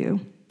for you,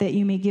 that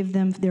you may give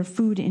them their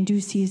food in due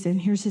season.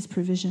 Here's his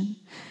provision.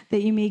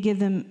 That you may give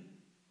them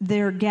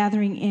their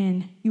gathering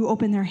in. You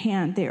open their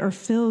hand. They are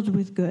filled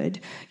with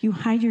good. You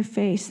hide your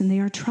face, and they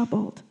are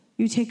troubled.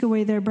 You take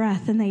away their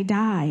breath, and they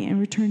die and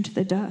return to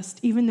the dust,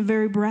 even the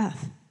very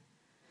breath.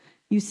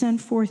 You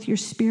send forth your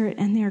spirit,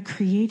 and they are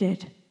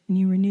created, and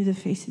you renew the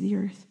face of the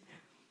earth.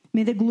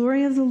 May the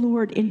glory of the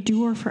Lord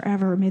endure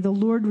forever. May the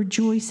Lord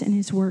rejoice in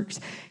his works.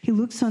 He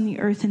looks on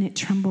the earth, and it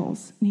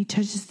trembles, and he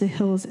touches the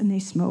hills, and they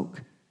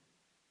smoke.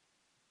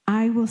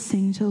 I will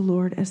sing to the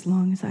Lord as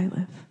long as I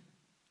live.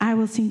 I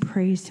will sing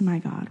praise to my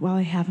God while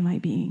I have my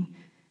being.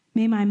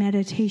 May my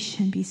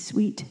meditation be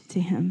sweet to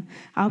him.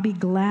 I'll be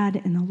glad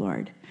in the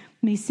Lord.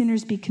 May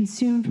sinners be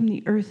consumed from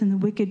the earth and the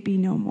wicked be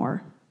no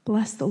more.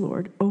 Bless the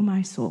Lord, O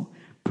my soul.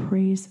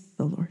 Praise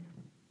the Lord.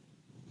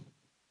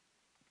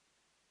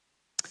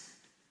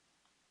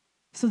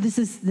 So this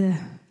is the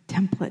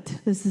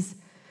template. This is,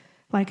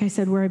 like I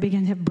said, where I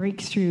began to have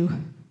breakthrough.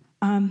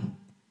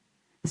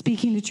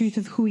 Speaking the truth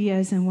of who he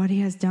is and what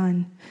he has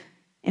done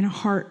in a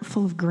heart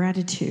full of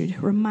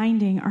gratitude.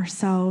 Reminding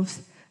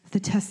ourselves of the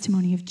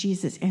testimony of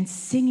Jesus and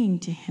singing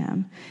to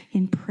him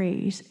in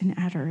praise and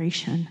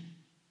adoration.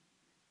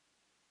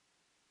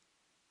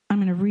 I'm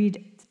going to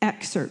read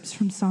excerpts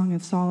from Song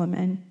of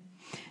Solomon.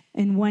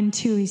 In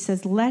 1:2, he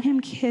says, "Let him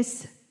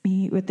kiss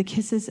me with the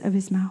kisses of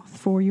his mouth,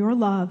 for your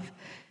love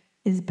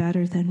is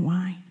better than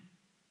wine."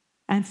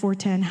 And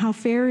 4:10, "How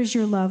fair is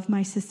your love,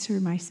 my sister,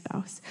 my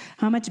spouse.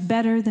 How much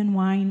better than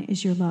wine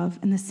is your love,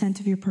 and the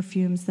scent of your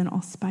perfumes than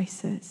all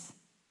spices."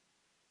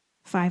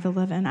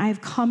 5:11, "I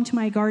have come to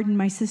my garden,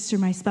 my sister,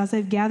 my spouse. I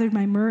have gathered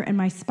my myrrh and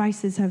my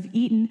spices, have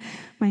eaten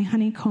my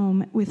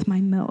honeycomb with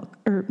my milk,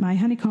 or my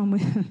honeycomb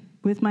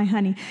with my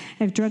honey.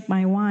 I have drunk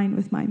my wine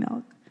with my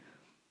milk."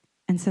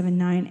 And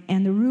 7:9,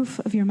 "And the roof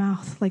of your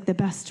mouth like the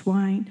best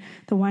wine.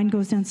 The wine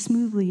goes down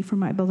smoothly for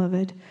my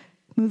beloved,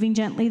 moving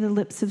gently the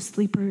lips of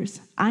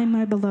sleepers. I am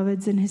my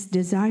beloved's, and his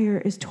desire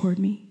is toward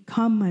me.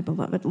 Come, my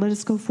beloved, let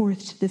us go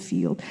forth to the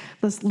field.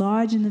 Let us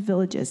lodge in the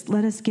villages.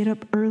 Let us get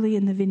up early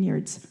in the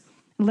vineyards.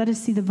 Let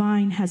us see the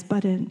vine has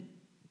budded,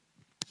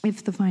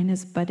 if the vine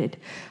has budded,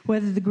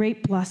 whether the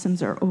grape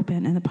blossoms are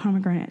open and the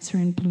pomegranates are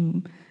in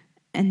bloom.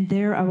 And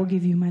there I will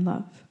give you my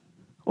love."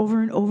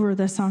 Over and over,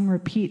 the song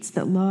repeats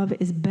that love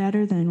is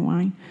better than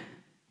wine.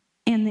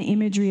 And the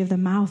imagery of the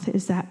mouth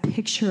is that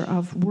picture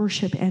of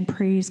worship and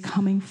praise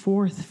coming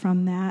forth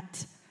from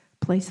that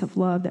place of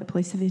love, that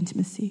place of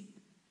intimacy.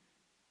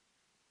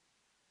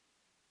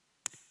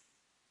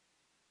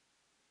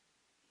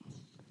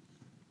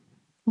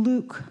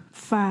 Luke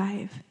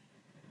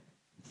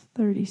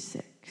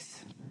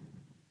 5:36.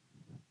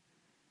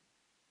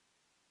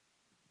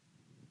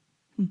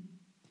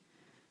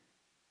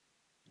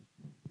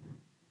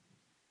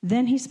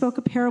 Then he spoke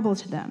a parable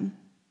to them.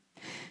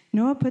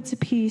 No one puts a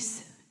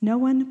piece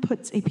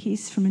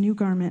from a new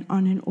garment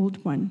on an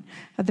old one.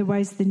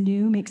 Otherwise, the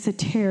new makes a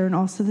tear, and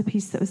also the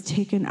piece that was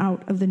taken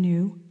out of the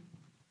new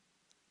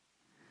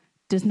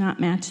does not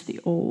match the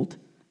old.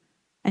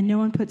 And no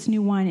one puts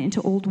new wine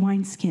into old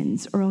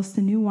wineskins, or else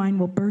the new wine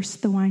will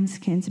burst the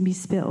wineskins and be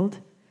spilled,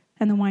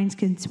 and the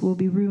wineskins will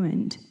be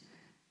ruined.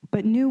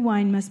 But new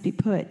wine must be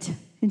put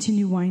into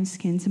new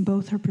wineskins, and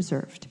both are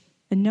preserved.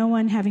 And no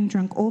one, having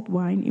drunk old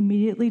wine,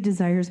 immediately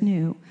desires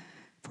new,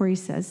 for he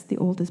says the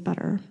old is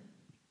better.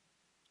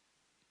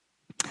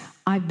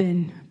 I've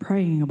been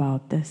praying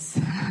about this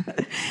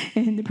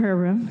in the prayer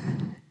room,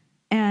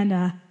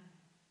 and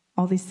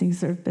all these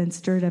things have been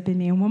stirred up in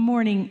me. And one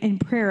morning in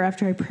prayer,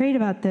 after I prayed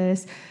about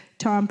this,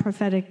 Tom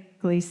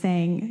prophetically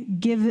saying,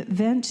 "Give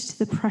vent to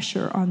the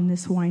pressure on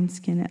this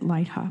wineskin at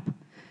Light Hop.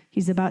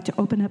 He's about to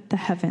open up the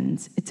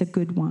heavens. It's a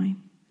good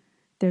wine.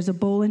 There's a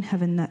bowl in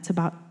heaven that's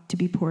about to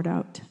be poured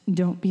out.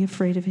 Don't be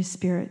afraid of his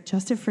spirit,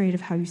 just afraid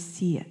of how you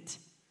see it.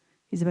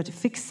 He's about to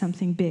fix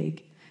something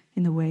big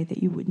in the way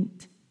that you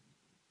wouldn't."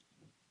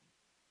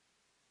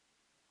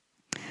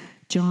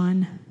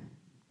 John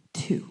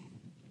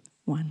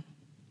 2:1.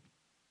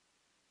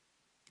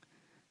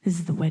 This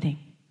is the wedding.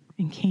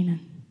 in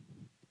Canaan.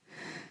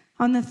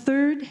 On the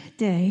third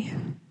day,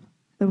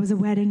 there was a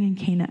wedding in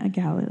Cana of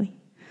Galilee,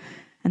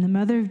 and the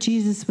mother of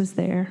Jesus was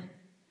there.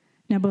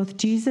 Now both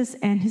Jesus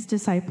and his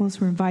disciples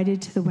were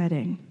invited to the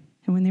wedding.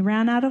 And when they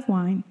ran out of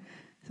wine,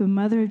 the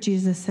mother of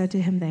Jesus said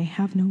to him, "They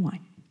have no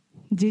wine."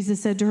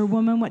 Jesus said to her,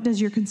 "Woman, what does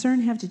your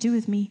concern have to do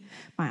with me?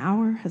 My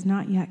hour has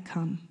not yet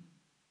come."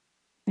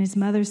 And his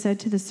mother said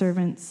to the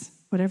servants,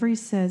 "Whatever he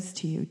says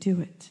to you, do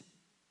it."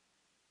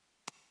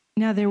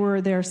 Now there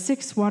were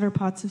 6 water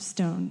pots of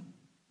stone,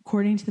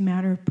 according to the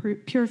matter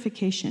of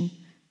purification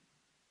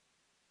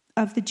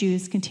of the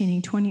Jews,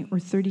 containing 20 or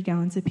 30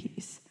 gallons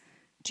apiece.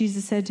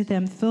 Jesus said to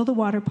them, "Fill the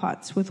water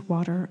pots with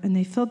water," and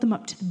they filled them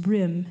up to the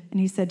brim. And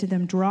he said to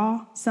them,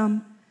 "Draw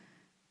some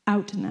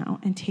out now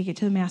and take it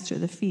to the master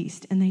of the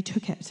feast." And they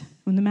took it.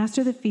 When the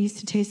master of the feast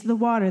had tasted the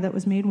water that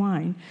was made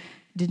wine,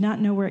 he did not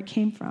know where it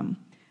came from,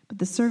 but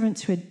the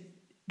servants who had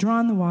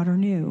drawn the water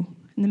knew.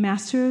 And the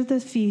master of the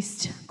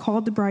feast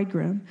called the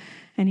bridegroom,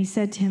 and he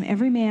said to him,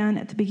 "Every man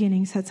at the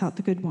beginning sets out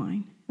the good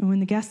wine, and when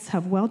the guests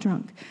have well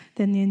drunk,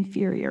 then the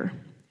inferior,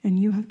 and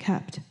you have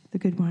kept the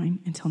good wine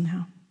until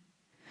now."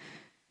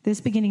 This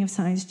beginning of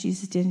signs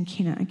Jesus did in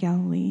Cana of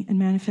Galilee, and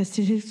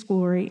manifested his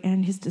glory,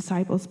 and his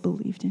disciples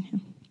believed in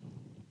him.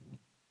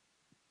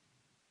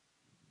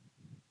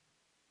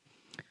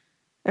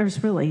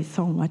 There's really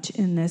so much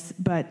in this,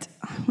 but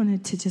I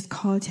wanted to just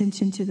call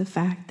attention to the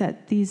fact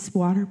that these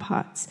water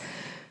pots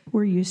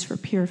were used for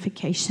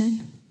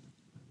purification,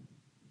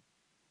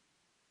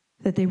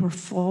 that they were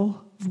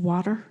full of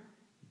water,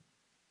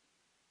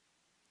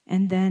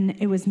 and then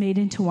it was made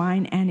into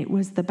wine, and it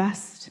was the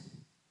best,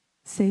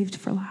 saved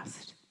for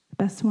last. The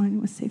best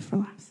wine was saved for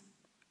last.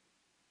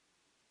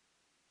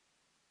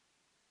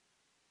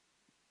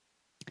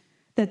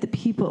 That the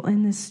people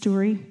in this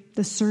story,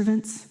 the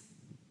servants,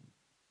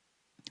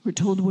 were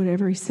told,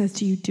 "Whatever he says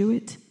to you, do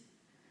it."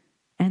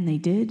 And they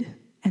did.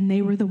 And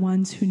they were the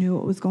ones who knew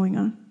what was going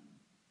on.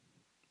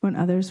 When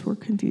others were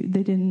confused,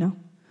 they didn't know.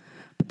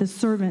 But the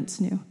servants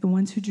knew. The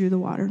ones who drew the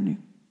water knew.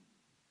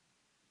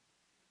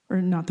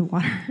 Or not the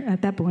water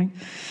at that point.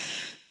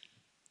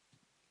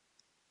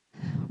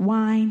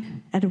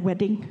 Wine at a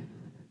wedding,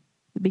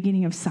 the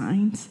beginning of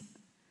signs.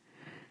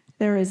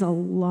 There is a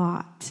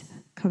lot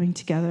coming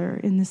together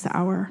in this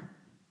hour.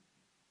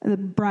 The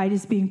bride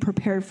is being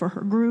prepared for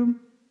her groom.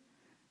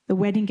 The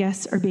wedding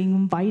guests are being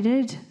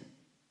invited.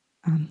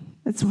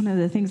 That's one of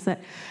the things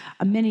that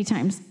many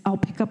times I'll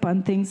pick up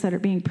on things that are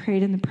being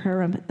prayed in the prayer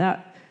room,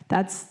 but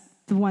that's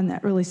the one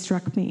that really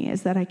struck me,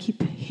 is that I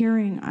keep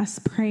hearing us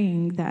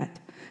praying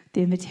that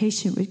the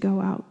invitation would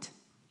go out.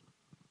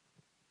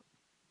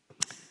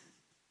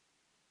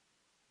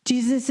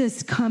 Jesus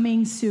is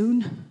coming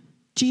soon.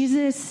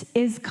 Jesus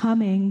is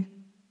coming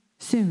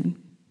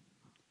soon.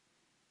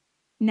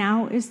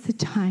 Now is the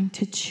time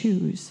to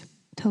choose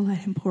to let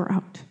him pour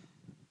out.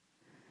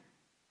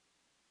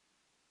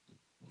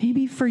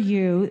 Maybe for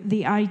you,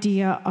 the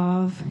idea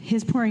of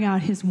his pouring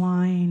out his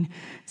wine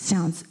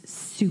sounds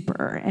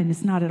super, and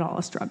it's not at all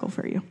a struggle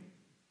for you.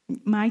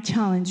 My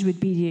challenge would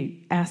be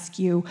to ask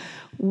you,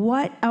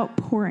 what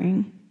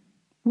outpouring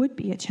would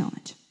be a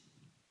challenge?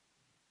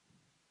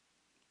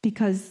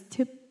 Because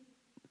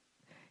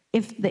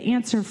if the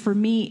answer for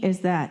me is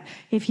that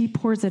if he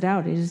pours it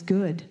out, it is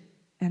good,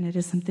 and it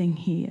is something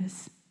he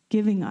is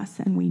giving us,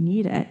 and we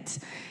need it,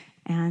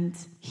 and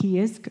he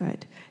is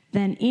good,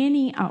 then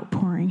any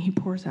outpouring he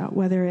pours out,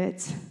 whether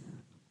it's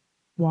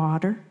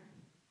water,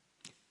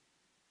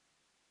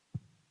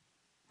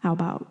 how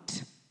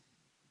about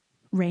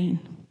rain?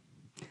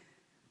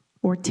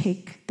 Or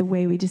take the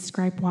way we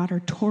describe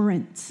water,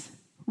 torrents,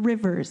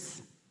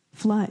 rivers,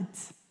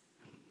 floods.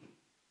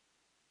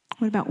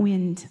 What about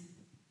wind?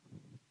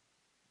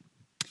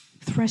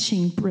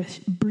 Threshing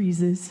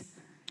breezes,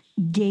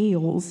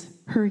 gales,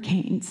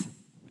 hurricanes.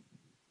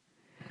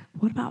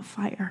 What about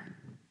fire?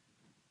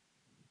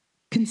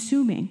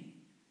 Consuming,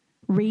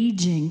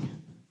 raging.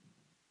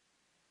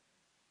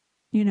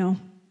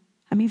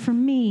 For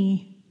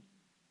me,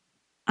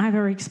 I've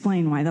already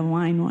explained why the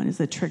wine one is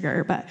a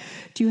trigger, but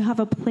do you have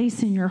a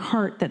place in your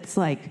heart that's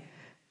like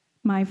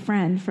my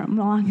friend from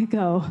long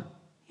ago?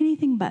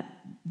 Anything but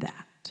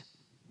that,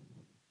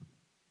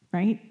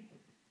 right?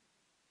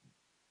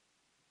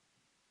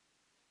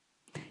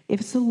 If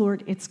it's the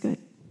Lord, it's good,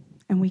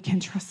 and we can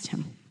trust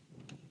him.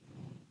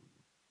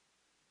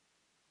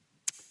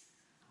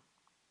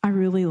 I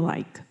really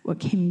like what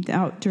came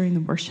out during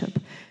the worship,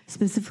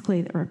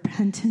 specifically that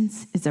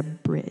repentance is a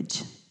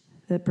bridge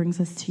that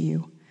brings us to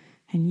you,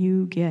 and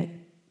you get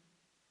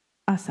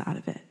us out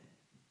of it.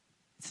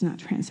 It's not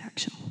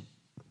transactional.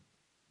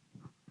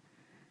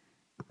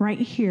 Right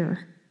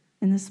here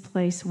in this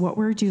place, what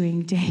we're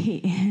doing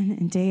day in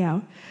and day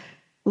out,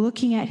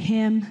 looking at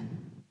him,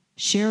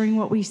 sharing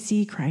what we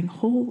see, crying,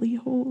 "Holy,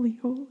 holy,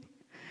 holy."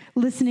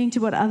 Listening to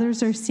what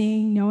others are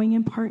seeing, knowing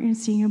in part and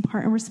seeing in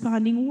part, and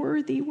responding,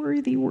 "Worthy,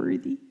 worthy,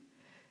 worthy."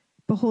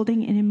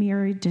 Beholding in a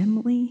mirror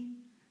dimly,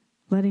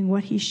 letting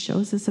what he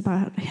shows us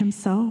about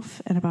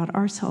himself and about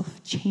ourselves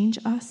change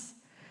us,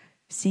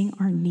 seeing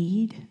our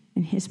need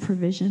and his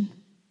provision,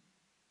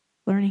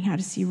 learning how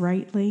to see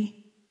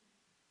rightly.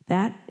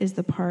 That is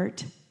the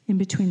part in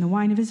between the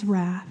wine of his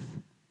wrath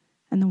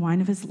and the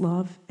wine of his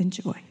love and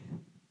joy.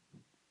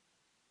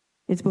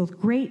 It's both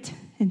great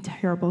and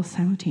terrible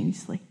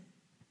simultaneously.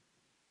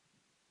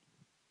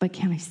 But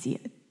can I see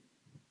it?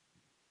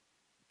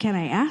 Can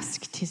I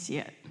ask to see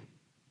it?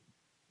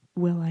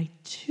 Will I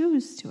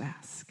choose to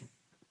ask?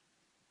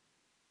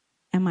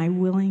 Am I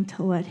willing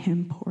to let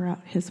him pour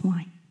out his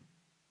wine?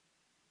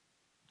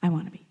 I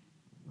want to be.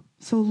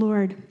 So,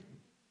 Lord,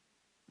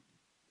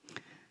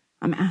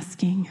 I'm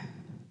asking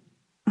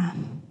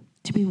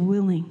to be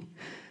willing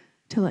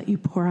to let you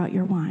pour out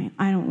your wine.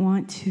 I don't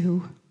want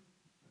to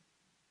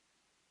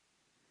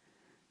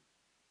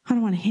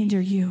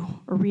hinder you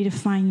or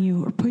redefine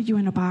you or put you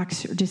in a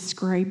box or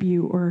describe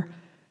you or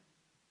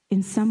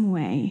in some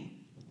way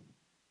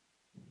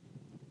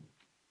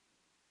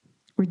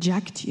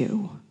reject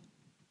you.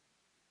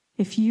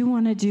 If you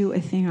want to do a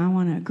thing, I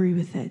want to agree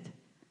with it.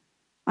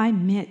 I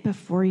admit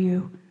before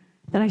you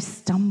that I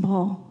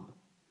stumble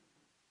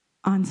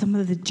on some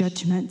of the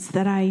judgments,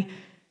 that I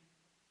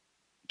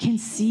can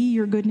see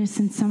your goodness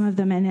in some of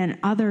them, and in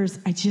others,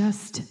 I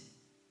just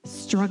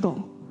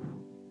struggle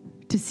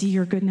to see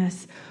your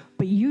goodness.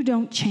 But you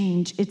don't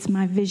change. It's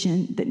my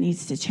vision that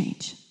needs to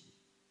change.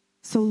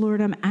 So, Lord,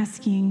 I'm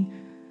asking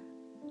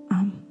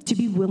to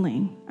be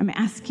willing. I'm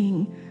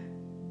asking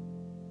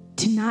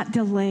to not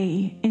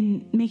delay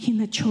in making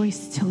the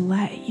choice to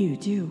let you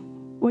do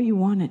what you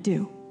want to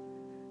do,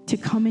 to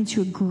come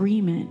into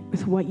agreement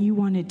with what you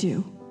want to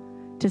do,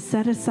 to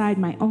set aside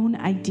my own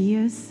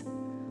ideas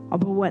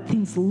about what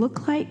things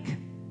look like,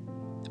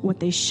 what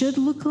they should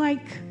look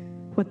like,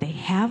 what they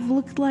have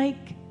looked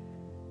like,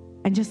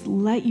 and just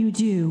let you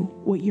do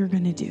what you're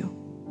going to do.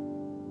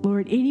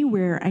 Lord,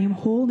 anywhere I am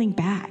holding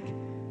back,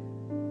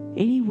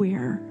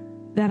 anywhere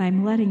that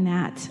I'm letting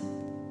that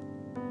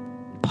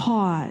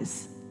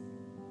pause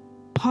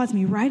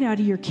me right out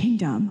of your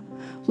kingdom,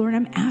 Lord,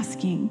 I'm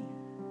asking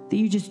that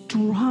you just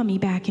draw me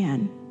back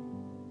in.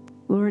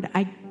 Lord,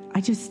 I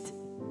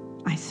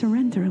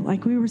surrender,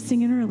 like we were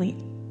singing early.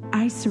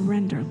 I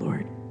surrender,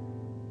 Lord.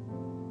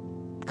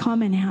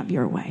 Come and have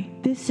your way.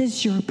 This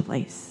is your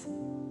place.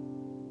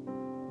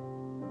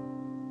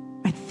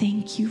 I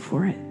thank you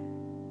for it.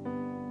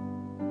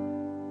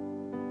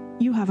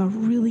 You have a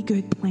really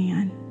good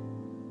plan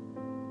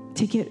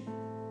to get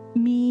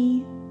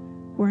me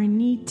where I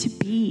need to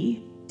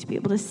be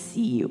able to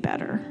see you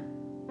better.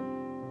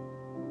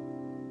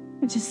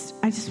 I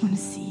just want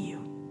to see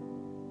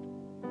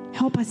you.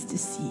 Help us to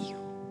see you.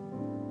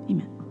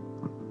 Amen.